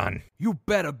done. You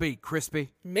better be,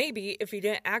 Crispy. Maybe if you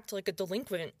didn't act like a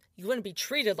delinquent, you wouldn't be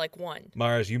treated like one.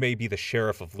 Myers, you may be the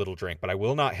sheriff of Little Drink, but I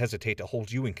will not hesitate to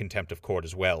hold you in contempt of court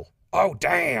as well. Oh,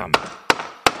 damn!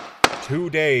 2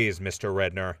 days, Mr.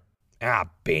 Redner. Ah,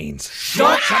 beans.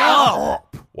 Shut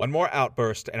up! One more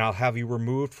outburst, and I'll have you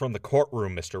removed from the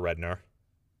courtroom, Mr. Redner.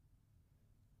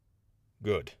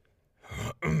 Good.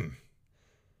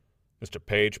 Mr.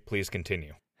 Page, please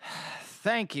continue.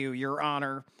 Thank you, Your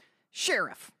Honor.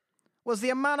 Sheriff, was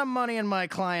the amount of money in my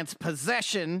client's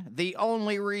possession the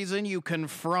only reason you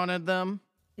confronted them?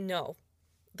 No.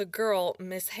 The girl,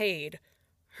 Miss Haid,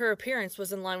 her appearance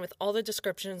was in line with all the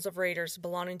descriptions of raiders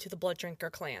belonging to the Blood Drinker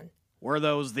clan. Were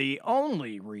those the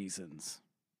only reasons?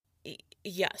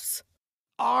 Yes.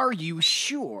 Are you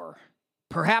sure?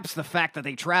 Perhaps the fact that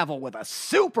they travel with a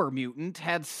super mutant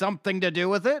had something to do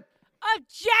with it?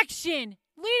 Objection!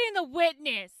 Leading the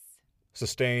witness!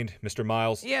 Sustained, Mr.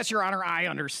 Miles. Yes, Your Honor, I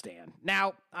understand.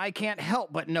 Now, I can't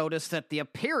help but notice that the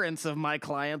appearance of my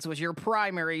clients was your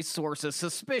primary source of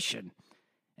suspicion.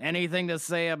 Anything to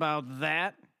say about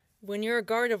that? When you're a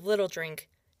guard of Little Drink,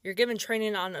 you're given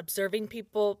training on observing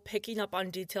people, picking up on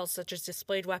details such as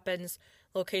displayed weapons,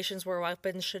 locations where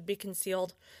weapons should be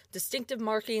concealed, distinctive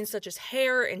markings such as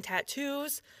hair and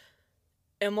tattoos,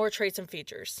 and more traits and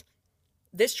features.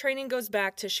 This training goes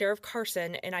back to Sheriff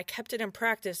Carson, and I kept it in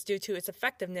practice due to its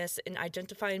effectiveness in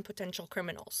identifying potential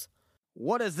criminals.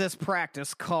 What is this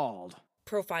practice called?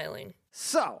 Profiling.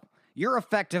 So, you're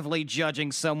effectively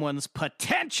judging someone's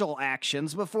potential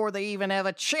actions before they even have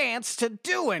a chance to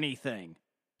do anything.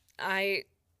 I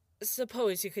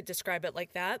suppose you could describe it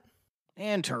like that.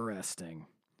 Interesting.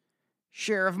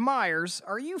 Sheriff Myers,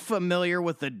 are you familiar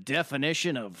with the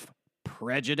definition of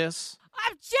prejudice?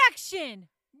 Objection!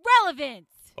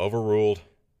 Relevance! Overruled.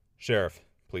 Sheriff,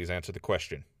 please answer the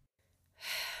question.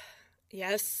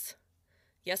 Yes.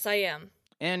 Yes, I am.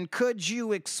 And could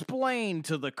you explain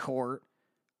to the court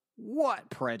what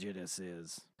prejudice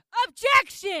is?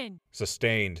 Objection!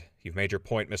 Sustained. You've made your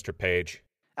point, Mr. Page.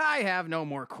 I have no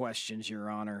more questions,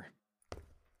 Your Honor.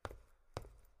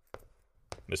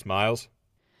 Miss Miles?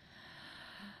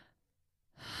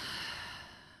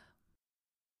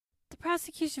 The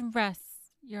prosecution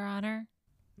rests, Your Honor.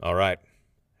 All right.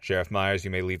 Sheriff Myers, you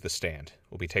may leave the stand.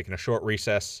 We'll be taking a short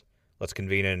recess. Let's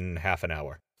convene in half an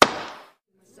hour.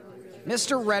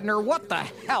 Mr. Redner, what the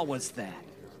hell was that?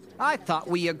 I thought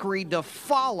we agreed to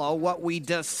follow what we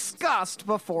discussed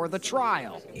before the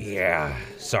trial. Yeah,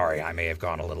 sorry, I may have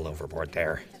gone a little overboard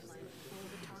there.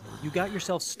 You got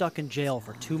yourself stuck in jail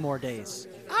for 2 more days.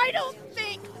 I don't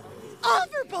think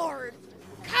overboard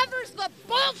covers the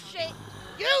bullshit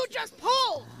you just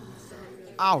pulled.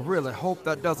 I really hope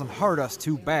that doesn't hurt us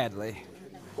too badly.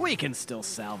 We can still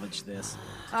salvage this.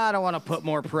 I don't want to put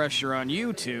more pressure on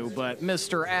you two, but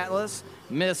Mr. Atlas,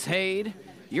 Miss Haid,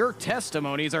 your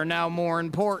testimonies are now more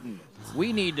important.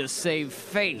 We need to save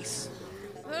face.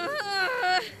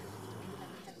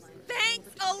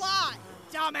 Thanks a lot,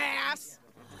 dumbass.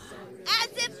 As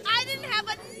if I didn't have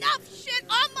enough shit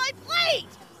on my plate.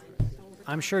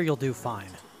 I'm sure you'll do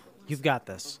fine. You've got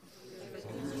this.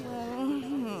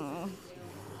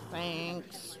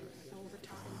 Thanks.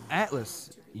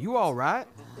 Atlas, you all right?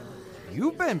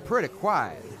 You've been pretty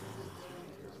quiet.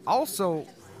 Also,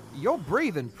 you're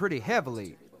breathing pretty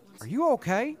heavily. Are you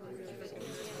okay?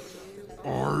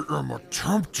 I am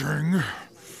attempting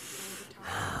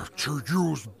to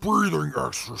use breathing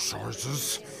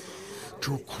exercises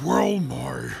to quell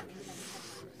my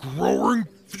growing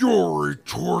fury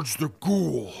towards the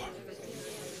ghoul.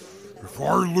 If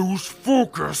I lose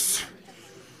focus,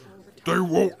 they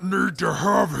won't need to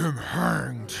have him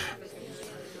hanged.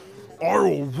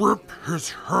 I'll rip his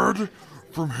head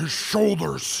from his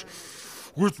shoulders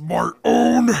with my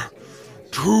own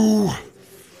 2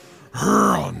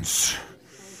 hands.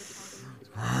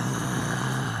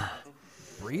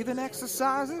 Breathing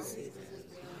exercises?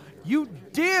 You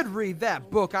did read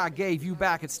that book I gave you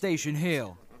back at Station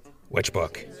Hill. Which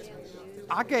book?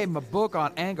 I gave him a book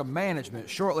on anger management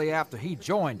shortly after he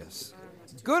joined us.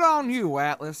 Good on you,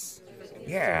 Atlas.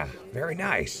 Yeah, very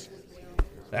nice.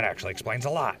 That actually explains a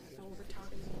lot.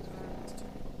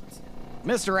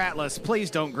 Mr. Atlas,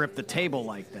 please don't grip the table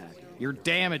like that. You're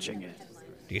damaging it.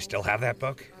 Do you still have that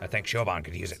book? I think Shoban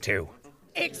could use it too.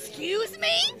 Excuse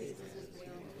me?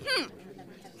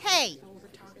 Hey,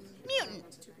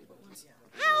 mutant,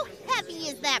 how heavy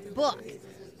is that book?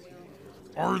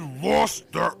 I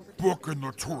lost that book in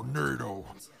the tornado,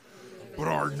 but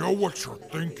I know what you're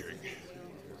thinking.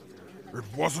 It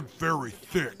wasn't very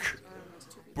thick,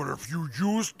 but if you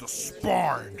used the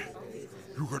spine,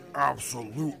 you could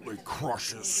absolutely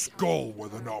crush his skull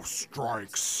with enough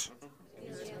strikes.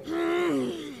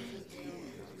 I'd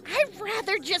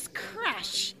rather just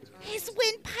crush his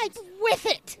windpipe with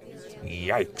it.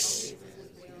 Yikes.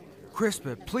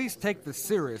 Crispy, please take this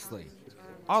seriously.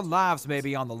 Our lives may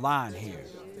be on the line here.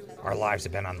 Our lives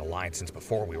have been on the line since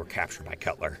before we were captured by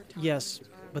Cutler. Yes,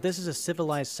 but this is a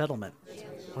civilized settlement.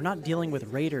 We're not dealing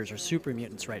with raiders or super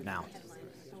mutants right now.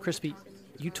 Crispy,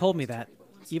 you told me that,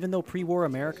 even though pre-war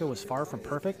America was far from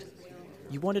perfect,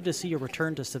 you wanted to see a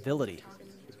return to civility.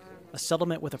 A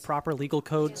settlement with a proper legal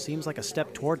code seems like a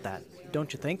step toward that,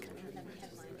 don't you think?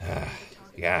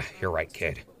 Yeah, you're right,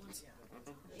 kid.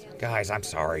 Guys, I'm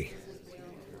sorry.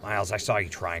 Miles, I saw you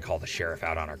try and call the sheriff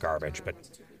out on our garbage, but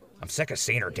I'm sick of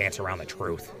seeing her dance around the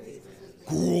truth.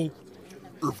 Ghoul,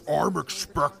 if I'm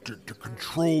expected to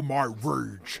control my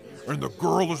rage, and the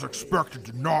girl is expected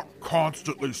to not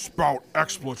constantly spout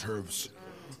expletives,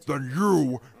 then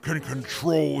you can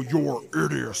control your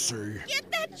idiocy.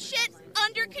 Get that shit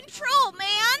under control,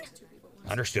 man!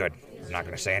 Understood. I'm not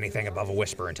going to say anything above a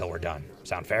whisper until we're done.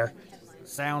 Sound fair?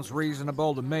 Sounds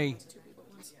reasonable to me.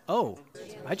 Oh,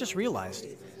 I just realized.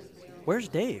 Where's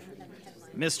Dave?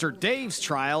 Mr. Dave's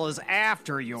trial is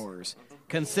after yours.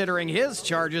 Considering his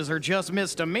charges are just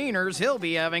misdemeanors, he'll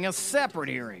be having a separate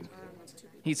hearing.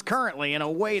 He's currently in a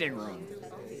waiting room.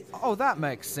 Oh, that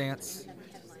makes sense.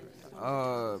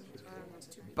 By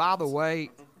the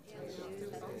way,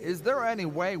 is there any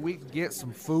way we can get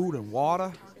some food and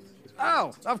water?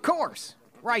 Oh, of course.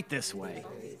 Right this way.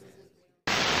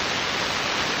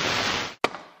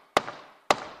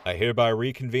 I hereby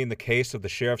reconvene the case of the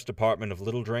Sheriff's Department of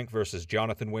Little Drink versus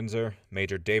Jonathan Windsor,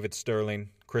 Major David Sterling,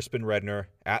 Crispin Redner,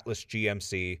 Atlas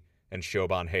GMC, and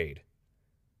Shoban Hade.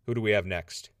 Who do we have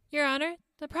next? Your Honor,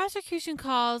 the prosecution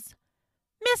calls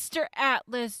Mr.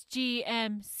 Atlas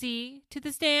GMC to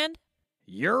the stand.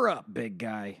 You're up, big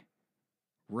guy.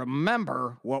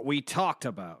 Remember what we talked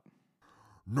about.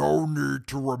 No need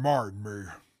to remind me.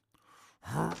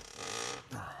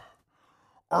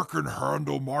 I can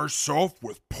handle myself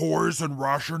with poise and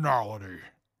rationality.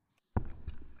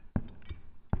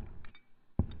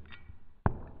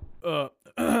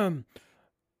 Mr.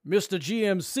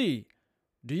 GMC,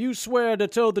 do you swear to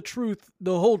tell the truth,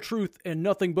 the whole truth, and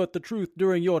nothing but the truth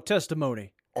during your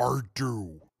testimony? I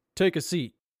do. Take a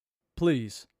seat,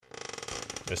 please.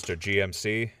 Mr.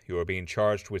 GMC, you are being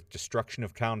charged with destruction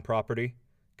of town property,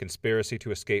 conspiracy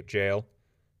to escape jail,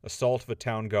 assault of a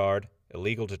town guard,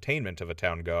 illegal detainment of a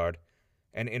town guard,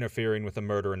 and interfering with a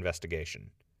murder investigation.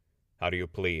 How do you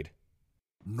plead?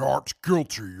 Not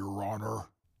guilty, Your Honor.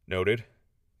 Noted.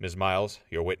 Ms. Miles,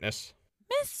 your witness.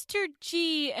 Mr.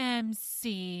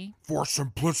 GMC. For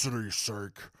simplicity's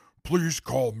sake, please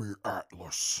call me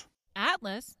Atlas.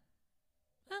 Atlas?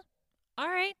 Huh. All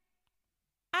right.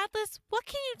 Atlas, what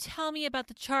can you tell me about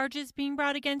the charges being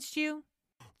brought against you?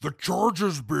 The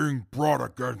charges being brought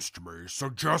against me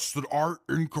suggest that I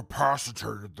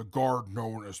incapacitated the guard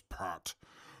known as Pat,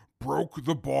 broke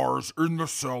the bars in the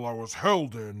cell I was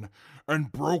held in,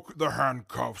 and broke the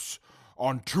handcuffs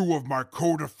on two of my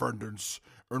co-defendants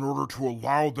in order to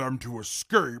allow them to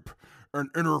escape and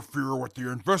interfere with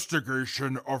the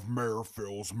investigation of Mayor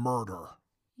Phil's murder.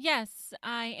 Yes,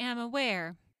 I am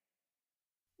aware.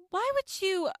 Why would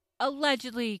you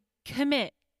allegedly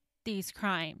commit these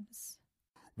crimes?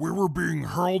 We were being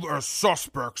held as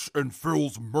suspects in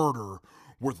Phil's murder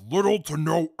with little to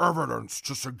no evidence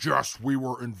to suggest we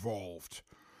were involved.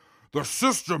 The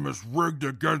system is rigged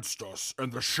against us,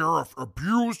 and the sheriff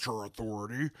abused her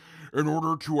authority in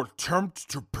order to attempt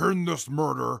to pin this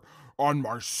murder on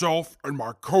myself and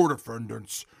my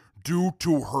co-defendants due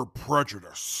to her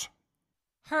prejudice.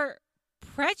 Her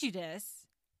prejudice?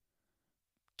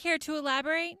 Care to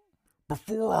elaborate?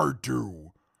 Before I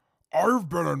do, I've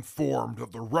been informed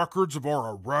that the records of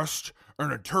our arrest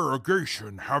and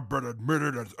interrogation have been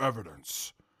admitted as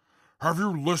evidence. Have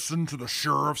you listened to the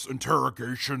sheriff's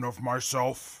interrogation of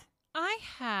myself? I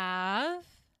have.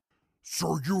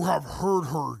 So you have heard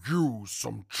her use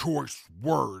some choice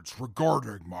words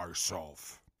regarding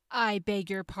myself. I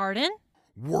beg your pardon?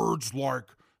 Words like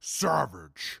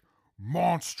savage,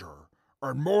 monster,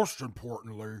 and most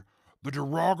importantly, the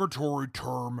derogatory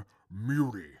term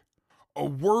mutie, a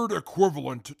word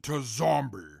equivalent to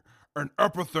zombie, an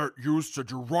epithet used to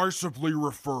derisively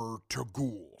refer to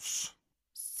ghouls.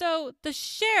 So the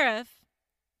sheriff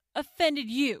offended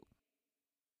you.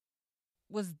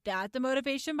 Was that the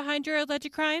motivation behind your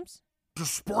alleged crimes?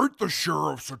 Despite the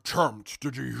sheriff's attempt to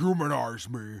dehumanize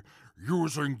me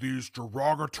using these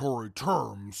derogatory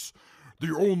terms,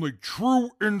 the only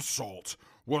true insult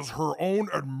was her own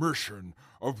admission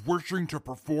of wishing to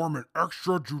perform an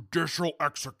extrajudicial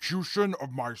execution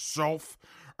of myself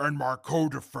and my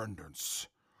co-defendants.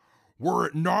 Were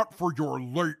it not for your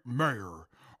late mayor,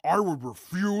 I would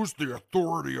refuse the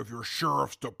authority of your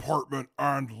sheriff's department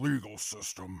and legal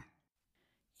system.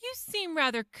 You seem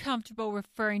rather comfortable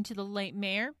referring to the late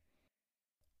mayor.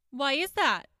 Why is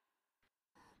that?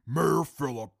 Mayor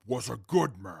Phillip was a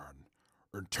good man,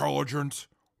 intelligent,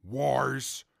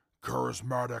 wise,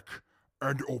 charismatic,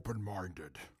 and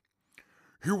open-minded.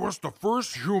 He was the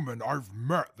first human I've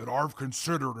met that I've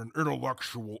considered an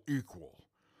intellectual equal.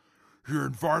 He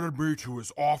invited me to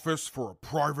his office for a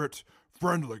private,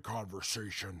 friendly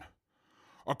conversation.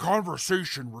 A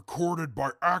conversation recorded by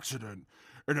accident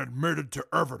and admitted to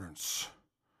evidence.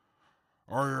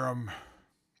 I am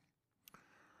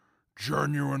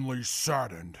genuinely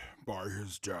saddened by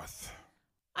his death.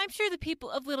 I'm sure the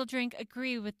people of Little Drink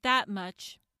agree with that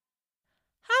much.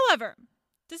 However,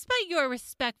 despite your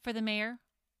respect for the mayor,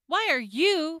 why are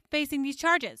you facing these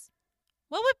charges?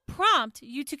 What would prompt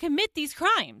you to commit these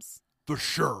crimes? The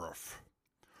sheriff.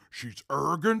 She's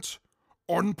arrogant,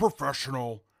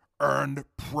 unprofessional, and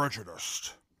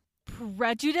prejudiced.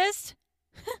 Prejudiced?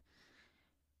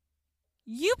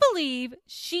 You believe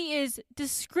she is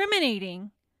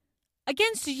discriminating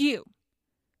against you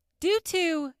due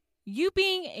to you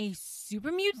being a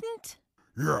super mutant?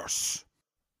 Yes.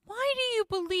 Why do you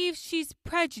believe she's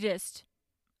prejudiced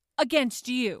against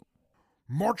you?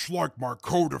 Much like my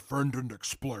co-defendant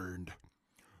explained,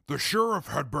 the sheriff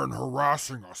had been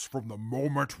harassing us from the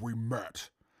moment we met,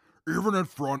 even in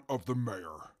front of the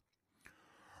mayor.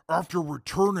 After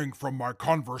returning from my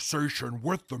conversation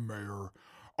with the mayor,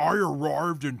 I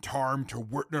arrived in time to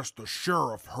witness the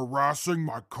sheriff harassing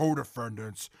my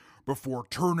co-defendants before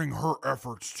turning her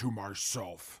efforts to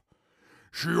myself.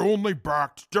 She only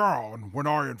backed down when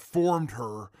I informed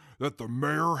her that the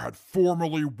mayor had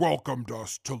formally welcomed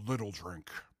us to Little Drink.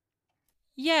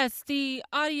 Yes, the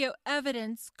audio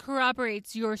evidence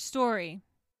corroborates your story.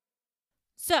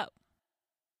 So,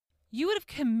 you would have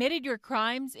committed your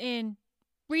crimes in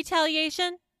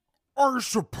retaliation? I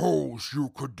suppose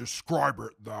you could describe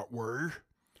it that way.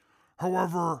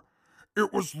 However,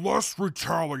 it was less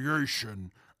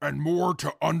retaliation and more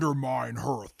to undermine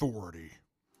her authority.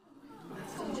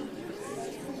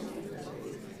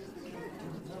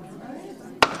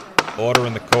 Order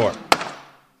in the court.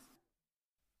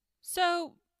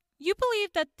 So, you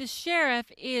believe that the sheriff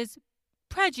is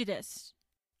prejudiced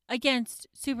against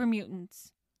super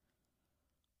mutants.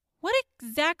 What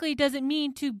exactly does it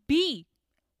mean to be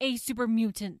a super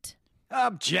mutant?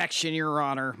 Objection, Your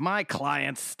Honor. My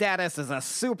client's status as a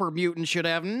super mutant should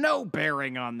have no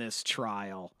bearing on this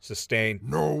trial. Sustained.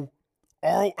 No,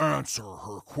 I'll answer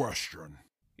her question.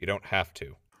 You don't have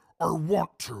to. I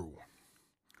want to.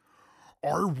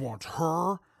 I want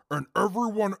her and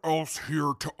everyone else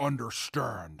here to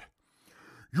understand.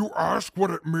 You ask what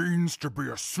it means to be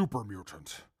a super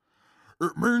mutant.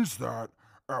 It means that,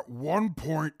 at one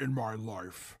point in my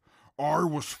life, I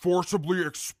was forcibly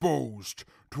exposed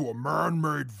to a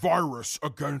man-made virus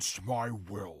against my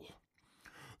will.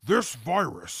 This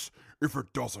virus, if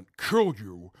it doesn't kill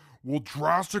you, will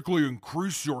drastically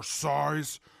increase your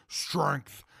size,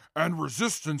 strength, and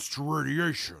resistance to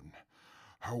radiation.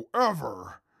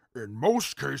 However, in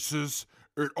most cases,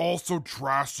 it also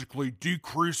drastically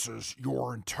decreases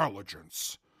your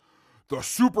intelligence. The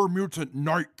super mutant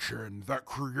Nightkin that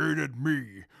created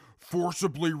me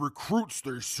forcibly recruits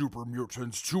these super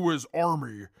mutants to his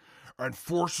army and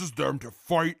forces them to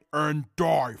fight and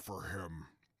die for him.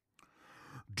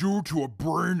 Due to a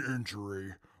brain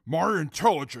injury, my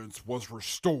intelligence was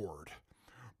restored,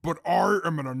 but I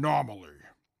am an anomaly.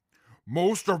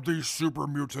 Most of these super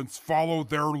mutants follow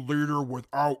their leader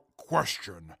without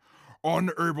question,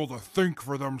 unable to think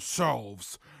for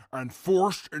themselves, and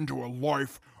forced into a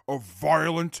life of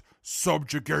violent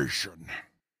subjugation.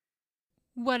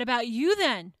 What about you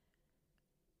then?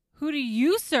 Who do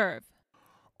you serve?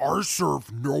 I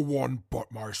serve no one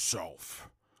but myself.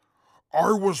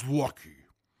 I was lucky.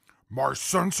 My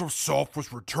sense of self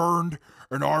was returned,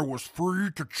 and I was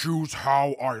free to choose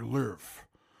how I live.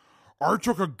 I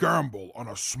took a gamble on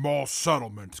a small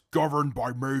settlement governed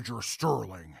by Major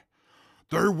Sterling.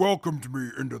 They welcomed me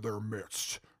into their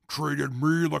midst, treated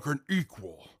me like an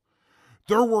equal.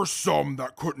 There were some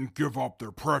that couldn't give up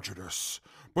their prejudice,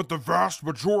 But the vast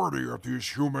majority of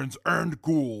these humans and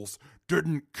ghouls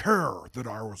didn't care that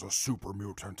I was a super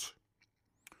mutant.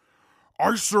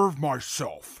 I serve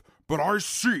myself, but I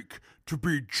seek to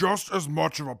be just as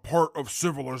much of a part of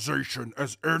civilization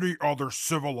as any other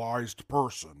civilized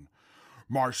person.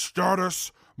 My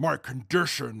status, my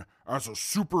condition as a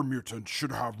super mutant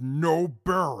should have no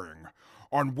bearing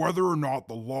on whether or not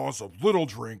the laws of Little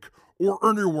Drink, or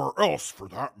anywhere else for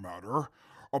that matter,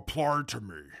 apply to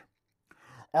me.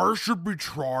 I should be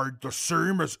tried the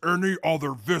same as any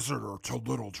other visitor to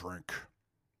Little Drink.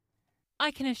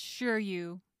 I can assure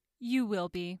you, you will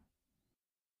be.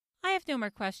 I have no more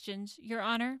questions, Your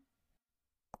Honor.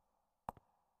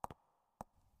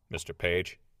 Mr.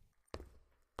 Page?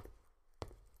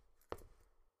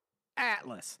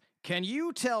 Atlas, can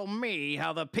you tell me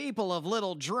how the people of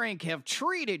Little Drink have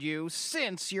treated you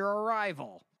since your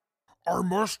arrival? I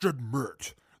must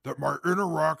admit that my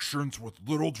interactions with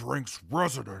Little Drink's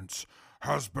residents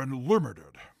has been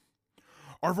limited.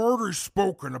 I've already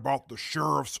spoken about the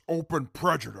sheriff's open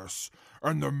prejudice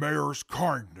and the mayor's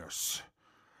kindness.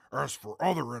 As for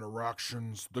other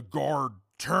interactions, the guard,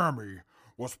 Tammy,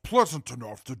 was pleasant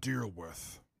enough to deal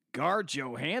with. Guard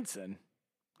Johansson?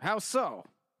 How so?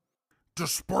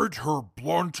 Despite her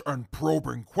blunt and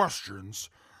probing questions,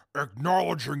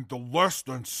 acknowledging the less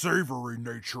than savory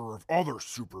nature of other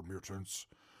super mutants,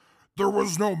 there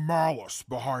was no malice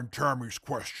behind Tammy's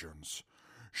questions.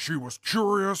 She was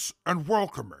curious and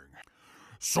welcoming,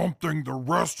 something the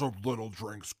rest of Little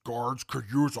Drink's guards could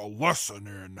use a lesson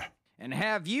in. And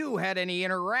have you had any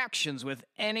interactions with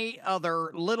any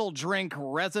other Little Drink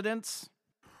residents?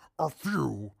 A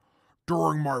few,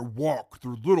 during my walk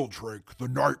through Little Drink the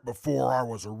night before I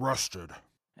was arrested.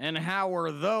 And how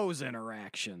were those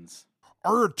interactions?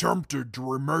 I attempted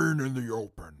to remain in the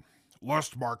open,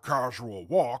 lest my casual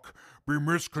walk be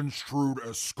misconstrued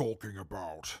as skulking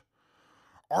about.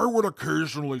 I would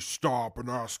occasionally stop and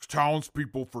ask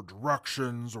townspeople for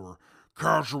directions or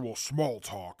casual small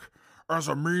talk as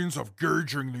a means of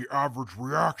gauging the average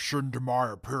reaction to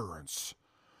my appearance.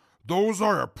 Those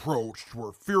I approached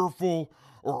were fearful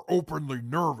or openly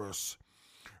nervous,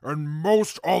 and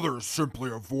most others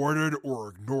simply avoided or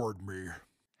ignored me.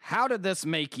 How did this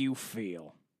make you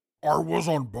feel? I was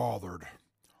unbothered.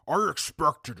 I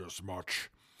expected as much.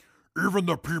 Even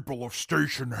the people of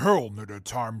Station Hill needed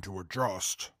time to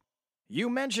adjust. You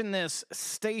mentioned this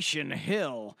Station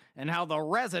Hill and how the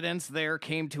residents there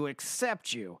came to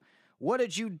accept you. What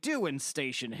did you do in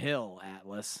Station Hill,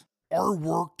 Atlas? I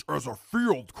worked as a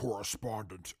field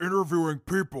correspondent, interviewing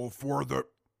people for the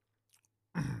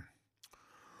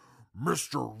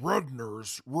Mr.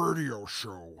 Redner's radio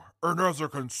show, and as a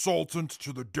consultant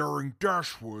to the Daring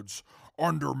Dashwoods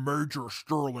under Major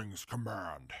Sterling's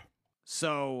command.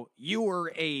 So, you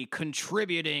were a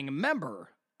contributing member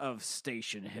of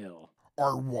Station Hill?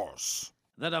 I was.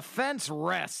 The defense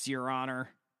rests, Your Honor.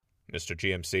 Mr.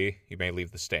 GMC, you may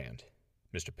leave the stand.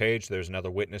 Mr. Page, there's another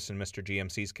witness in Mr.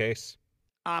 GMC's case.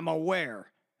 I'm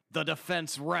aware. The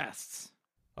defense rests.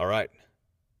 All right.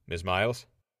 Ms. Miles?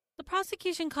 The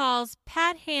prosecution calls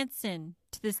Pat Hansen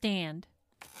to the stand.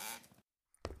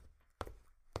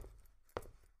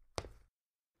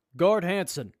 Guard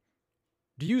Hansen,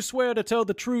 do you swear to tell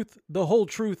the truth, the whole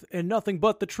truth, and nothing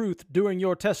but the truth during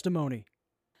your testimony?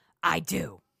 I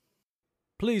do.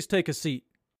 Please take a seat.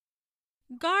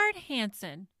 Guard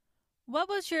Hansen, what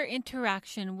was your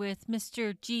interaction with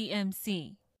Mr.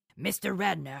 GMC? Mr.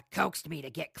 Redner coaxed me to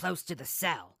get close to the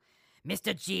cell.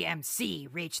 Mr. GMC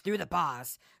reached through the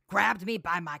bars, grabbed me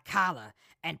by my collar,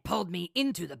 and pulled me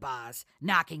into the bars,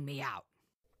 knocking me out.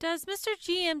 Does Mr.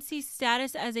 GMC's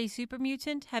status as a super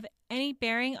mutant have any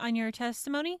bearing on your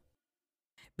testimony?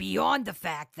 Beyond the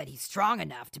fact that he's strong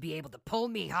enough to be able to pull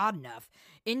me hard enough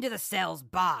into the cell's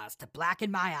bars to blacken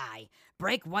my eye,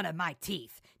 break one of my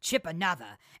teeth, chip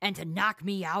another, and to knock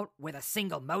me out with a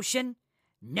single motion?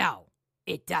 No,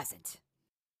 it doesn't.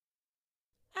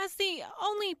 As the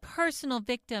only personal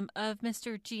victim of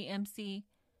Mr. GMC,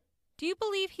 do you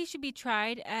believe he should be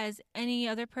tried as any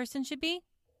other person should be?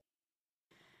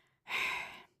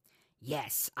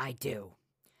 Yes, I do.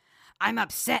 I'm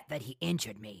upset that he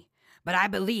injured me, but I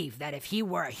believe that if he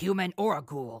were a human or a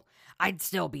ghoul, I'd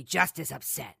still be just as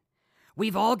upset.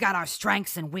 We've all got our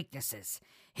strengths and weaknesses.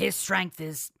 His strength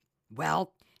is,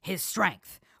 well, his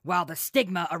strength, while the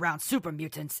stigma around super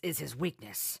mutants is his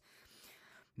weakness.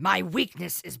 My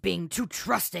weakness is being too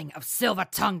trusting of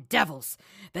silver-tongued devils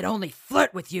that only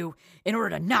flirt with you in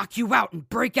order to knock you out and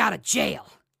break out of jail.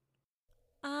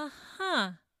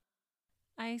 Uh-huh.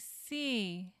 I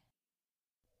see.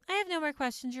 I have no more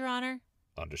questions, Your Honor.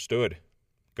 Understood.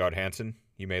 Guard Hansen,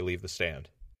 you may leave the stand.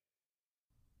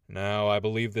 Now, I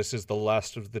believe this is the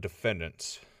last of the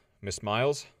defendants. Miss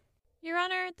Miles? Your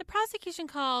Honor, the prosecution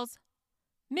calls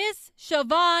Miss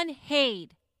Siobhan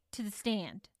Haid to the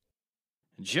stand.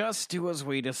 Just do as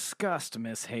we discussed,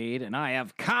 Miss Haid, and I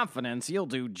have confidence you'll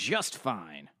do just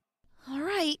fine. All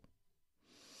right.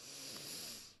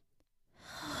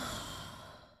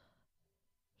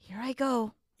 Here I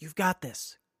go. You've got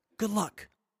this. Good luck.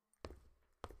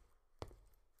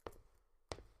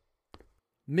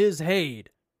 Ms. Haid,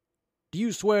 do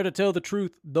you swear to tell the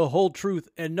truth, the whole truth,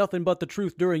 and nothing but the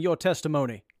truth during your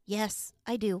testimony? Yes,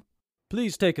 I do.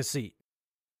 Please take a seat.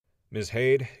 Ms.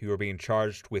 Haid, you are being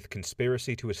charged with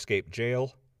conspiracy to escape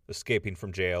jail, escaping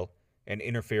from jail, and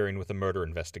interfering with a murder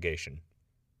investigation.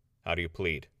 How do you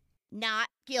plead? Not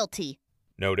guilty.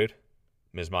 Noted.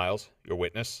 Ms. Miles, your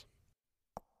witness.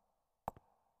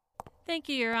 Thank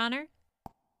you, Your Honor.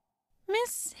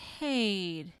 Miss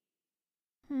Haid.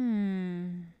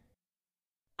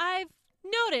 I've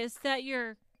noticed that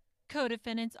your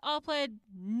co-defendants all pled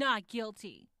not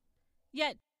guilty.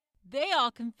 Yet, they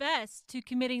all confessed to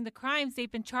committing the crimes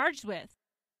they've been charged with.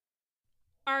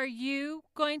 Are you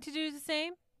going to do the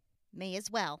same? May as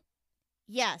well.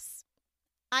 Yes.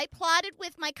 I plotted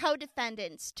with my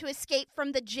co-defendants to escape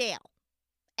from the jail.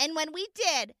 And when we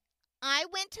did, I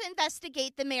went to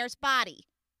investigate the mayor's body,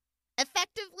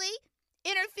 effectively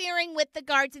interfering with the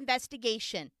guard's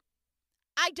investigation.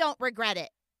 I don't regret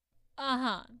it.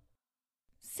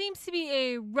 Seems to be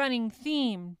a running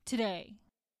theme today.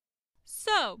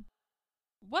 So,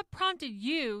 what prompted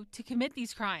you to commit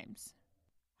these crimes?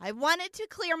 I wanted to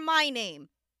clear my name.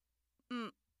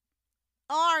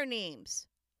 Our names.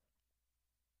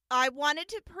 I wanted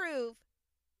to prove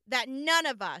that none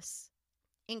of us,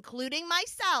 including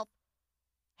myself,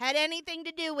 had anything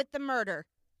to do with the murder.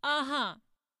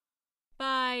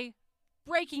 By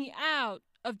breaking out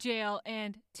of jail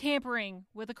and tampering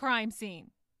with a crime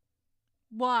scene.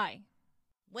 Why?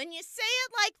 When you say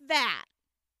it like that,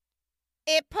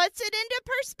 it puts it into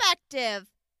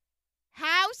perspective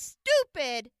how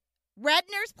stupid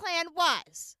Redner's plan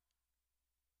was.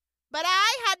 But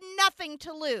I had nothing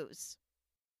to lose.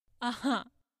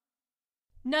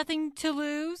 Nothing to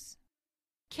lose?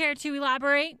 Care to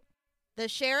elaborate? The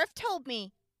sheriff told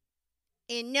me,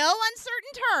 in no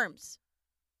uncertain terms,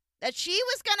 that she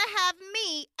was going to have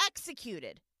me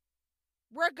executed,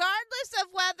 regardless of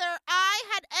whether I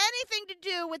had anything to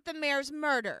do with the mayor's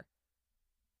murder.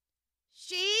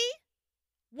 She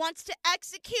wants to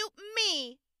execute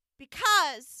me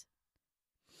because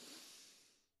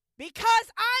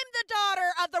I'm the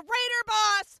daughter of the Raider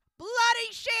boss,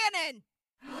 Bloody Shannon.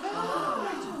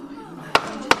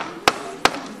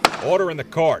 Order in the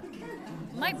court.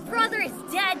 My brother is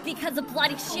dead because of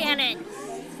Bloody Shannon.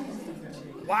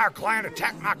 Wire clan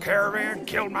attacked my caravan,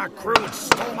 killed my crew, and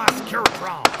stole my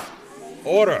Securitrons.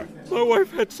 Order. My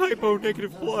wife had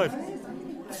typo-negative blood.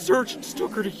 Surgeons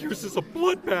took her to use as a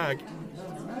blood bag.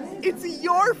 It's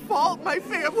your fault my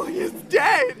family is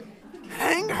dead.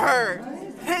 Hang her.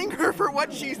 Hang her for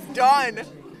what she's done.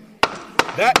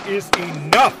 That is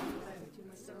enough.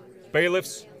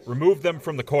 Bailiffs, remove them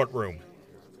from the courtroom.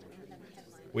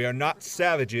 We are not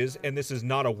savages, and this is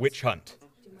not a witch hunt.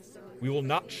 We will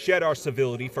not shed our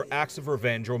civility for acts of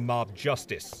revenge or mob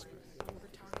justice.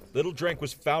 Little Drink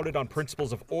was founded on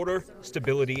principles of order,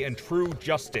 stability, and true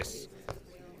justice.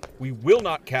 We will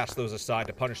not cast those aside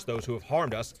to punish those who have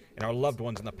harmed us and our loved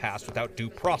ones in the past without due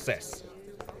process.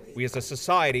 We as a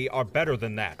society are better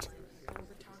than that.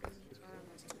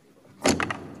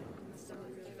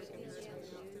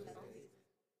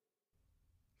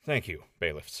 Thank you,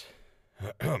 bailiffs.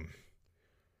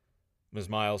 Ms.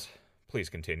 Miles, please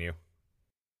continue.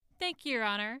 Thank you, Your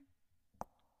Honor.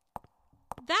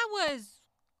 That was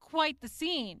quite the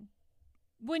scene.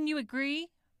 Wouldn't you agree,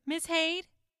 Miss Haid?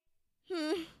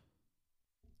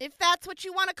 If that's what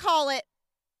you want to call it.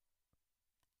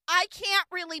 I can't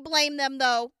really blame them,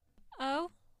 though.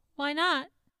 Oh, why not?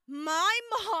 My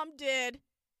mom did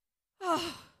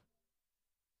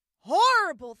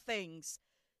horrible things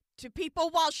to people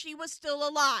while she was still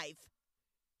alive.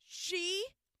 She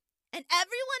and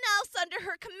everyone else under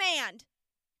her command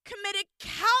committed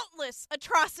countless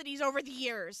atrocities over the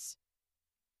years.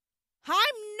 I'm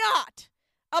not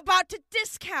about to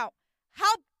discount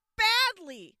how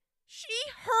badly she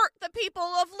hurt the people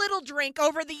of Little Drink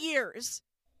over the years.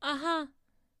 I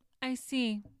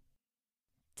see.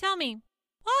 Tell me,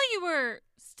 while you were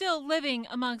still living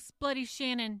amongst Bloody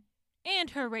Shannon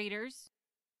and her raiders,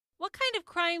 what kind of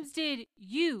crimes did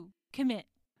you commit?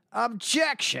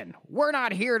 Objection! We're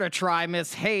not here to try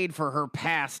Miss Haid for her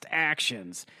past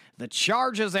actions. The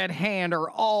charges at hand are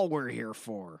all we're here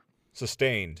for.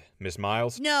 Sustained, Miss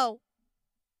Miles. No.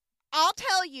 I'll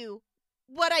tell you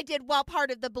what I did while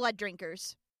part of the Blood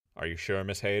Drinkers. Are you sure,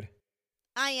 Miss Haid?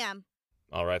 I am.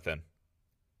 All right, then.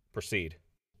 Proceed.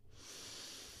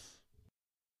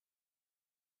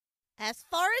 As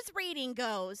far as raiding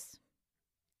goes,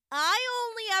 I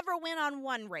only ever went on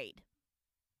one raid.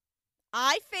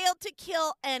 I failed to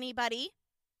kill anybody.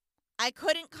 I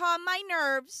couldn't calm my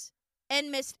nerves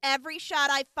and missed every shot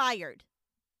I fired.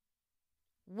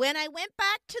 When I went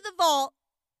back to the vault,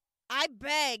 I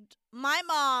begged my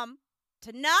mom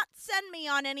to not send me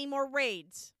on any more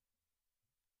raids.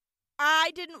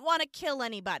 I didn't want to kill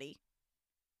anybody.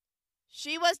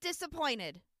 She was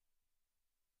disappointed,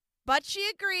 but she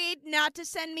agreed not to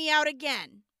send me out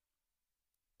again.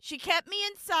 She kept me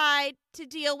inside to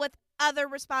deal with other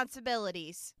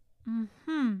responsibilities.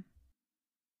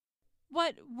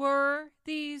 What were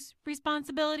these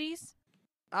responsibilities?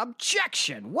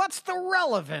 Objection! What's the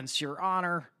relevance, Your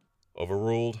Honor?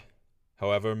 Overruled.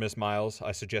 However, Miss Miles,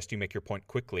 I suggest you make your point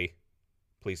quickly.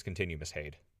 Please continue, Miss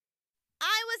Haid.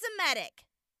 I was a medic.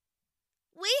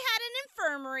 We had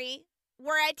an infirmary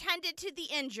where I tended to the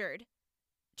injured,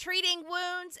 treating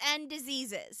wounds and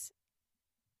diseases.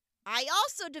 I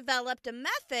also developed a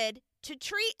method to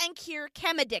treat and cure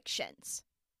chem addictions.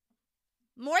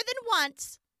 More than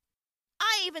once,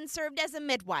 I even served as a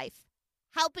midwife,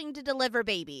 helping to deliver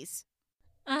babies.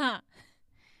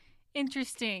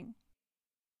 Interesting.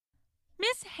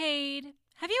 Miss Haid,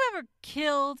 have you ever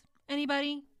killed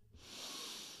anybody?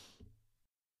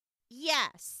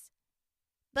 Yes,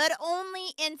 but only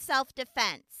in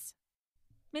self-defense.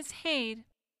 Miss Haid,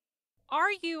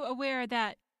 are you aware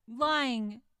that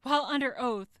lying while under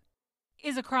oath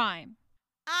is a crime?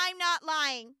 I'm not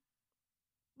lying,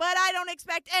 but I don't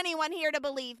expect anyone here to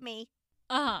believe me.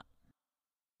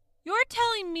 You're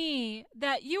telling me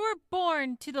that you were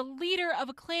born to the leader of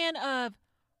a clan of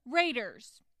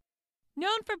raiders,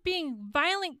 known for being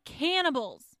violent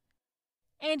cannibals,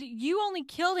 and you only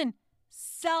killed in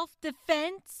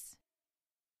self-defense?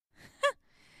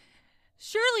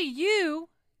 Surely you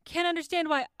can understand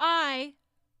why I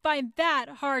find that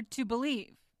hard to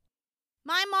believe.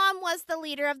 My mom was the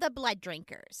leader of the Blood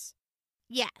Drinkers.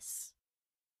 Yes.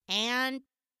 And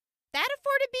that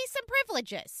afforded me some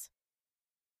privileges.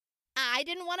 I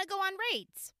didn't want to go on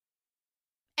raids,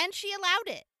 and she allowed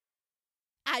it.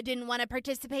 I didn't want to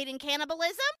participate in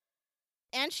cannibalism,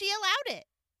 and she allowed it.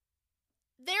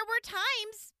 There were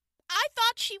times I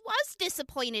thought she was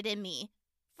disappointed in me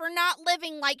for not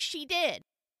living like she did,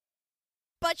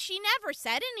 but she never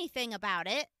said anything about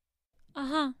it.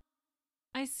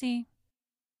 I see.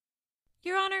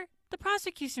 Your Honor, the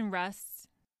prosecution rests.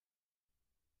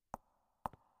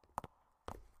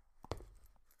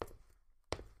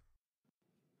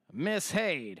 Miss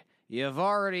Haid, you've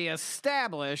already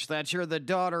established that you're the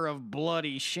daughter of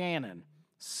Bloody Shannon.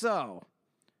 So,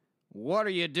 what are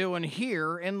you doing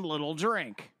here in Little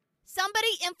Drink? Somebody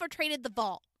infiltrated the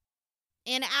vault.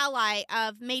 An ally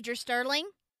of Major Sterling.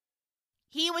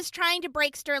 He was trying to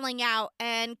break Sterling out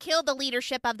and kill the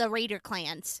leadership of the Raider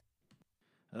clans.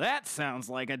 That sounds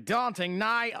like a daunting,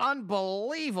 nigh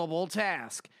unbelievable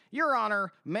task. Your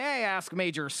Honor, may I ask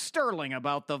Major Sterling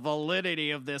about the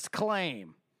validity of this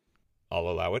claim? I'll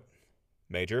allow it.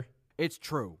 Major? It's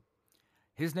true.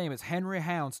 His name is Henry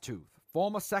Houndstooth,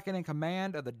 former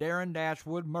second-in-command of the Darren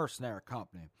Dashwood Mercenary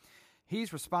Company.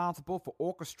 He's responsible for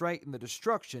orchestrating the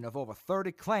destruction of over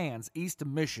 30 clans east of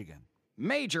Michigan.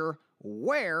 Major,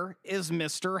 where is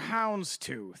Mr.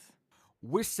 Houndstooth?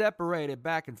 We separated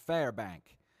back in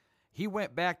Fairbank. He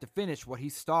went back to finish what he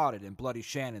started in Bloody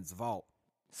Shannon's vault.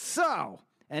 So,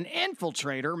 an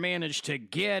infiltrator managed to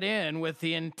get in with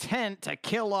the intent to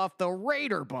kill off the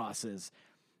raider bosses.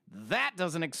 That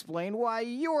doesn't explain why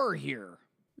you're here.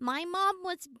 My mom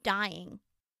was dying.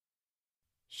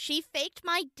 She faked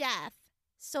my death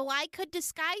so I could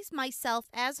disguise myself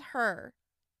as her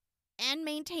and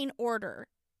maintain order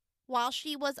while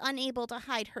she was unable to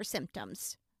hide her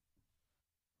symptoms.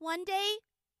 One day,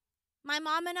 my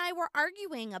mom and I were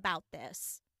arguing about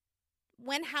this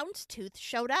when Houndstooth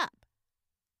showed up.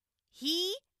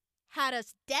 He had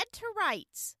us dead to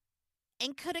rights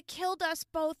and could have killed us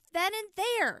both then and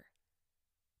there.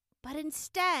 But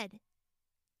instead,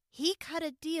 he cut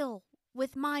a deal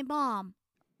with my mom.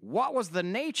 What was the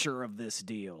nature of this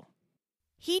deal?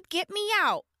 He'd get me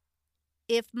out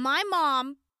if my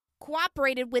mom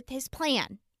cooperated with his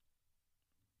plan.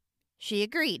 She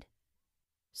agreed.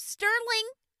 Sterling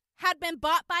had been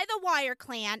bought by the Wire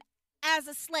Clan as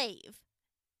a slave,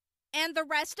 and the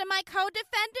rest of my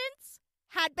co-defendants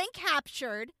had been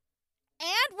captured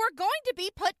and were going to be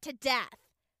put to death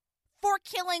for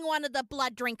killing one of the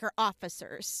blood drinker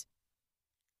officers.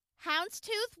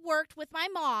 Houndstooth worked with my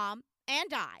mom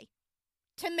and I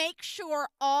to make sure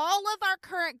all of our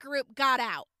current group got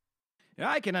out.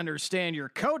 I can understand your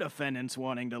co-defendants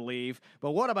wanting to leave,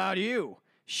 but what about you?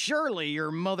 Surely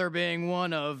your mother being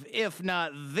one of, if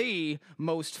not the,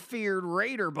 most feared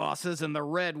raider bosses in the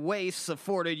Red Wastes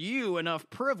afforded you enough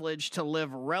privilege to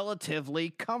live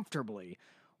relatively comfortably.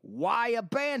 Why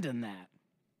abandon that?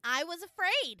 I was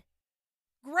afraid.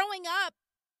 Growing up,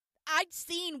 I'd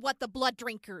seen what the Blood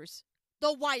Drinkers,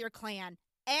 the Wire Clan,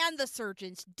 and the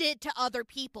Surgeons did to other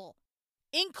people,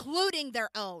 including their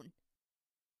own.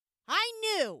 I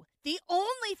knew the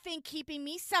only thing keeping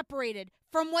me separated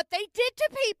from what they did to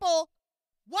people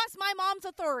was my mom's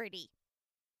authority.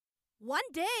 One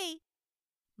day,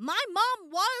 my mom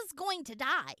was going to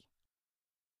die.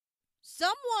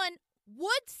 Someone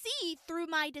would see through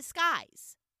my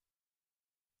disguise.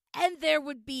 And there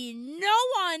would be no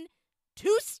one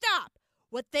to stop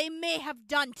what they may have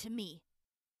done to me.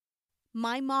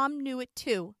 My mom knew it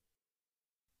too.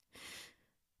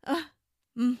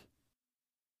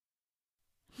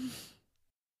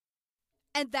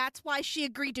 And that's why she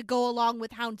agreed to go along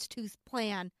with Houndstooth's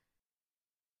plan.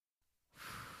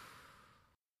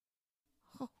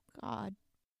 Oh, God.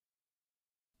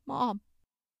 Mom.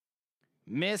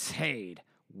 Miss Haid,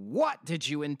 what did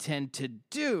you intend to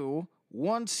do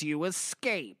once you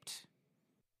escaped?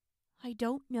 I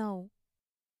don't know.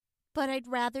 But I'd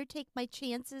rather take my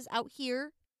chances out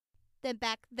here than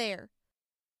back there.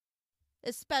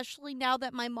 Especially now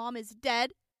that my mom is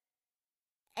dead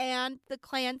and the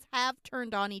clans have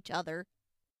turned on each other.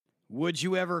 Would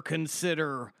you ever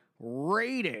consider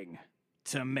raiding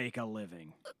to make a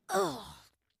living? Ugh.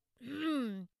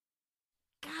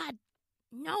 God,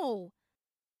 no.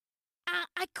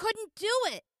 I couldn't do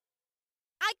it.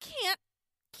 I can't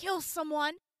kill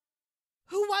someone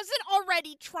who wasn't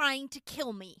already trying to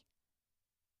kill me.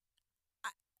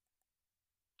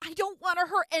 I don't want to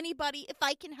hurt anybody if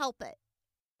I can help it.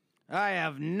 I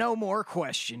have no more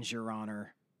questions, Your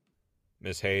Honor.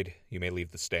 Miss Haid, you may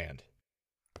leave the stand.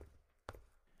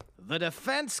 The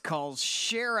defense calls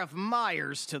Sheriff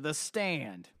Myers to the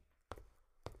stand.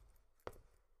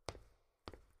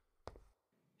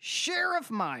 Sheriff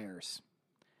Myers,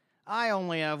 I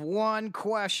only have one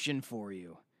question for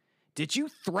you. Did you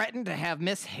threaten to have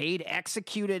Miss Haid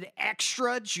executed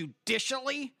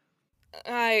extrajudicially?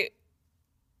 An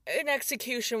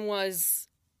execution was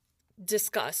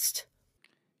discussed.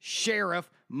 Sheriff,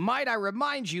 might I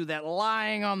remind you that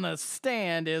lying on the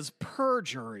stand is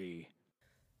perjury?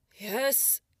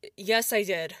 Yes, I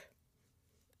did.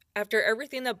 After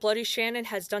everything that Bloody Shannon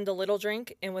has done to Little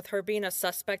Drink, and with her being a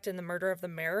suspect in the murder of the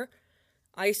mayor,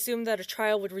 I assumed that a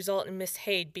trial would result in Miss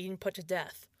Haid being put to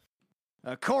death.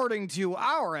 According to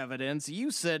our evidence,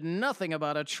 you said nothing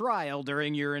about a trial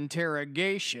during your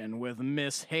interrogation with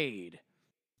Miss Haid.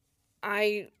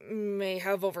 I may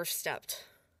have overstepped.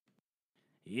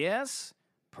 Yes,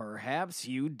 perhaps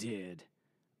you did.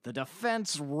 The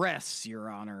defense rests, Your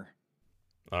Honor.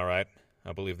 All right.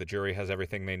 I believe the jury has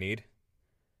everything they need.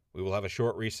 We will have a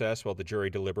short recess while the jury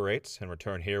deliberates and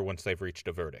return here once they've reached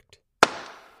a verdict.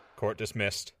 Court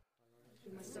dismissed.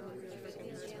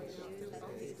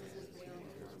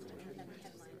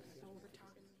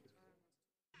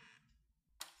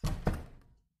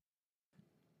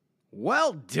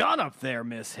 Well done up there,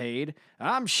 Miss Haid.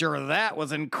 I'm sure that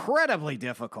was incredibly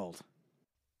difficult.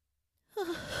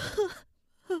 Could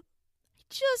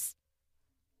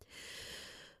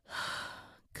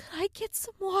I get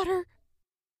some water?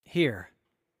 Here.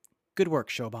 Good work,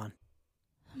 Shoban.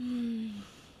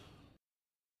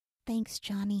 Thanks,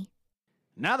 Johnny.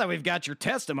 Now that we've got your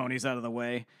testimonies out of the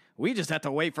way, we just have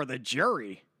to wait for the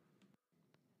jury.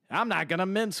 I'm not gonna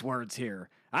mince words here.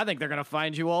 I think they're gonna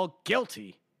find you all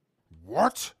guilty.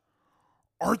 What?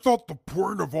 I thought the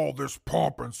point of all this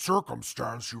pomp and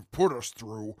circumstance you've put us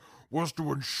through was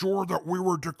to ensure that we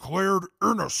were declared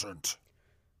innocent.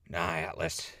 Nah,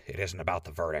 Atlas, it isn't about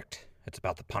the verdict. It's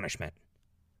about the punishment.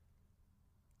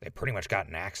 They pretty much got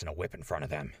an axe and a whip in front of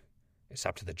them. It's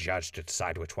up to the judge to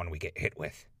decide which one we get hit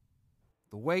with.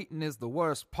 The waiting is the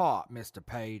worst part, Mr.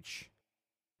 Page.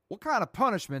 What kind of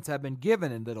punishments have been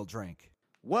given in Little Drink?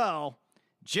 Well,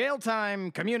 jail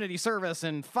time, community service,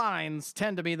 and fines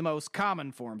tend to be the most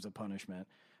common forms of punishment.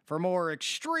 For more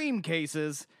extreme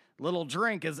cases, Little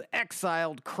Drink has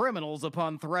exiled criminals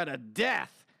upon threat of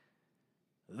death.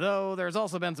 Though there's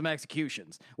also been some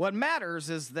executions. What matters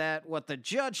is that what the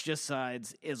judge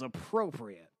decides is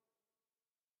appropriate.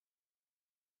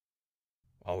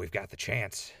 Well, we've got the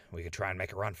chance. We could try and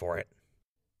make a run for it.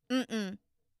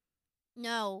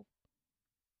 No.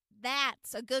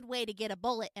 That's a good way to get a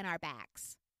bullet in our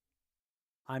backs.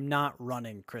 I'm not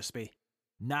running, Crispy.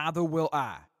 Neither will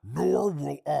I. Nor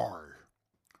will I.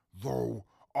 Though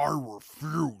I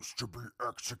refuse to be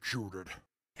executed.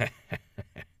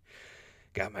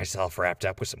 Got myself wrapped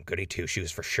up with some goody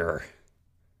two-shoes for sure.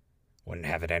 Wouldn't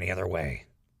have it any other way.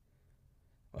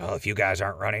 Well, if you guys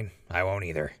aren't running, I won't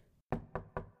either.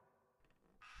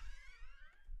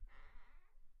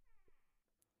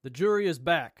 The jury is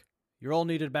back. You're all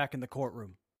needed back in the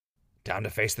courtroom. Time to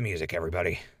face the music,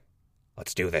 everybody.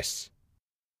 Let's do this.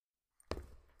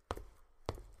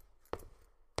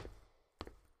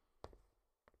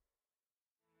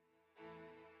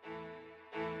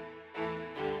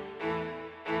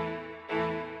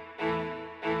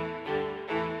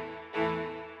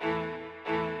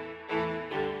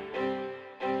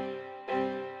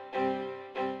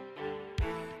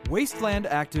 Wasteland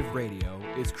Active Radio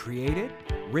is created,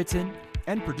 written,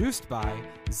 and produced by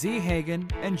Z. Hagen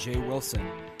and Jay Wilson,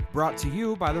 brought to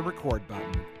you by the Record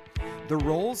Button. The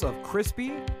roles of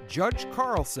Crispy, Judge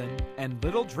Carlson, and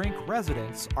Little Drink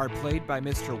residents are played by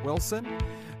Mr. Wilson.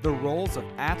 The roles of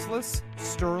Atlas,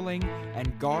 Sterling,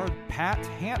 and guard Pat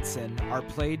Hansen are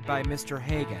played by Mr.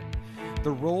 Hagen.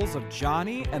 The roles of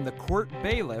Johnny and the court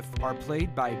bailiff are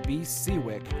played by B.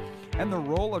 Seawick, and the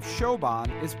role of Shoban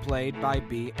is played by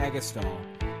B. Egestall.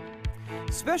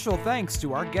 Special thanks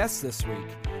to our guests this week: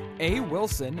 A.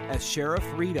 Wilson as Sheriff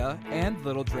Rita and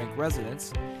Little Drink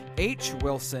residents, H.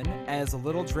 Wilson as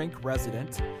Little Drink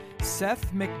resident,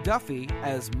 Seth McDuffie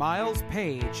as Miles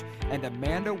Page, and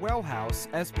Amanda Wellhouse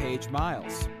as Paige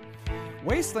Miles.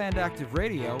 Wasteland Active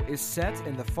Radio is set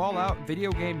in the Fallout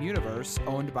video game universe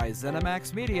owned by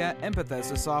ZeniMax Media and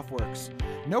Bethesda Softworks.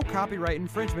 No copyright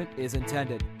infringement is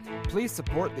intended. Please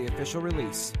support the official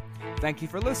release. Thank you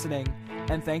for listening,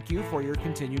 and thank you for your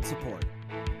continued support.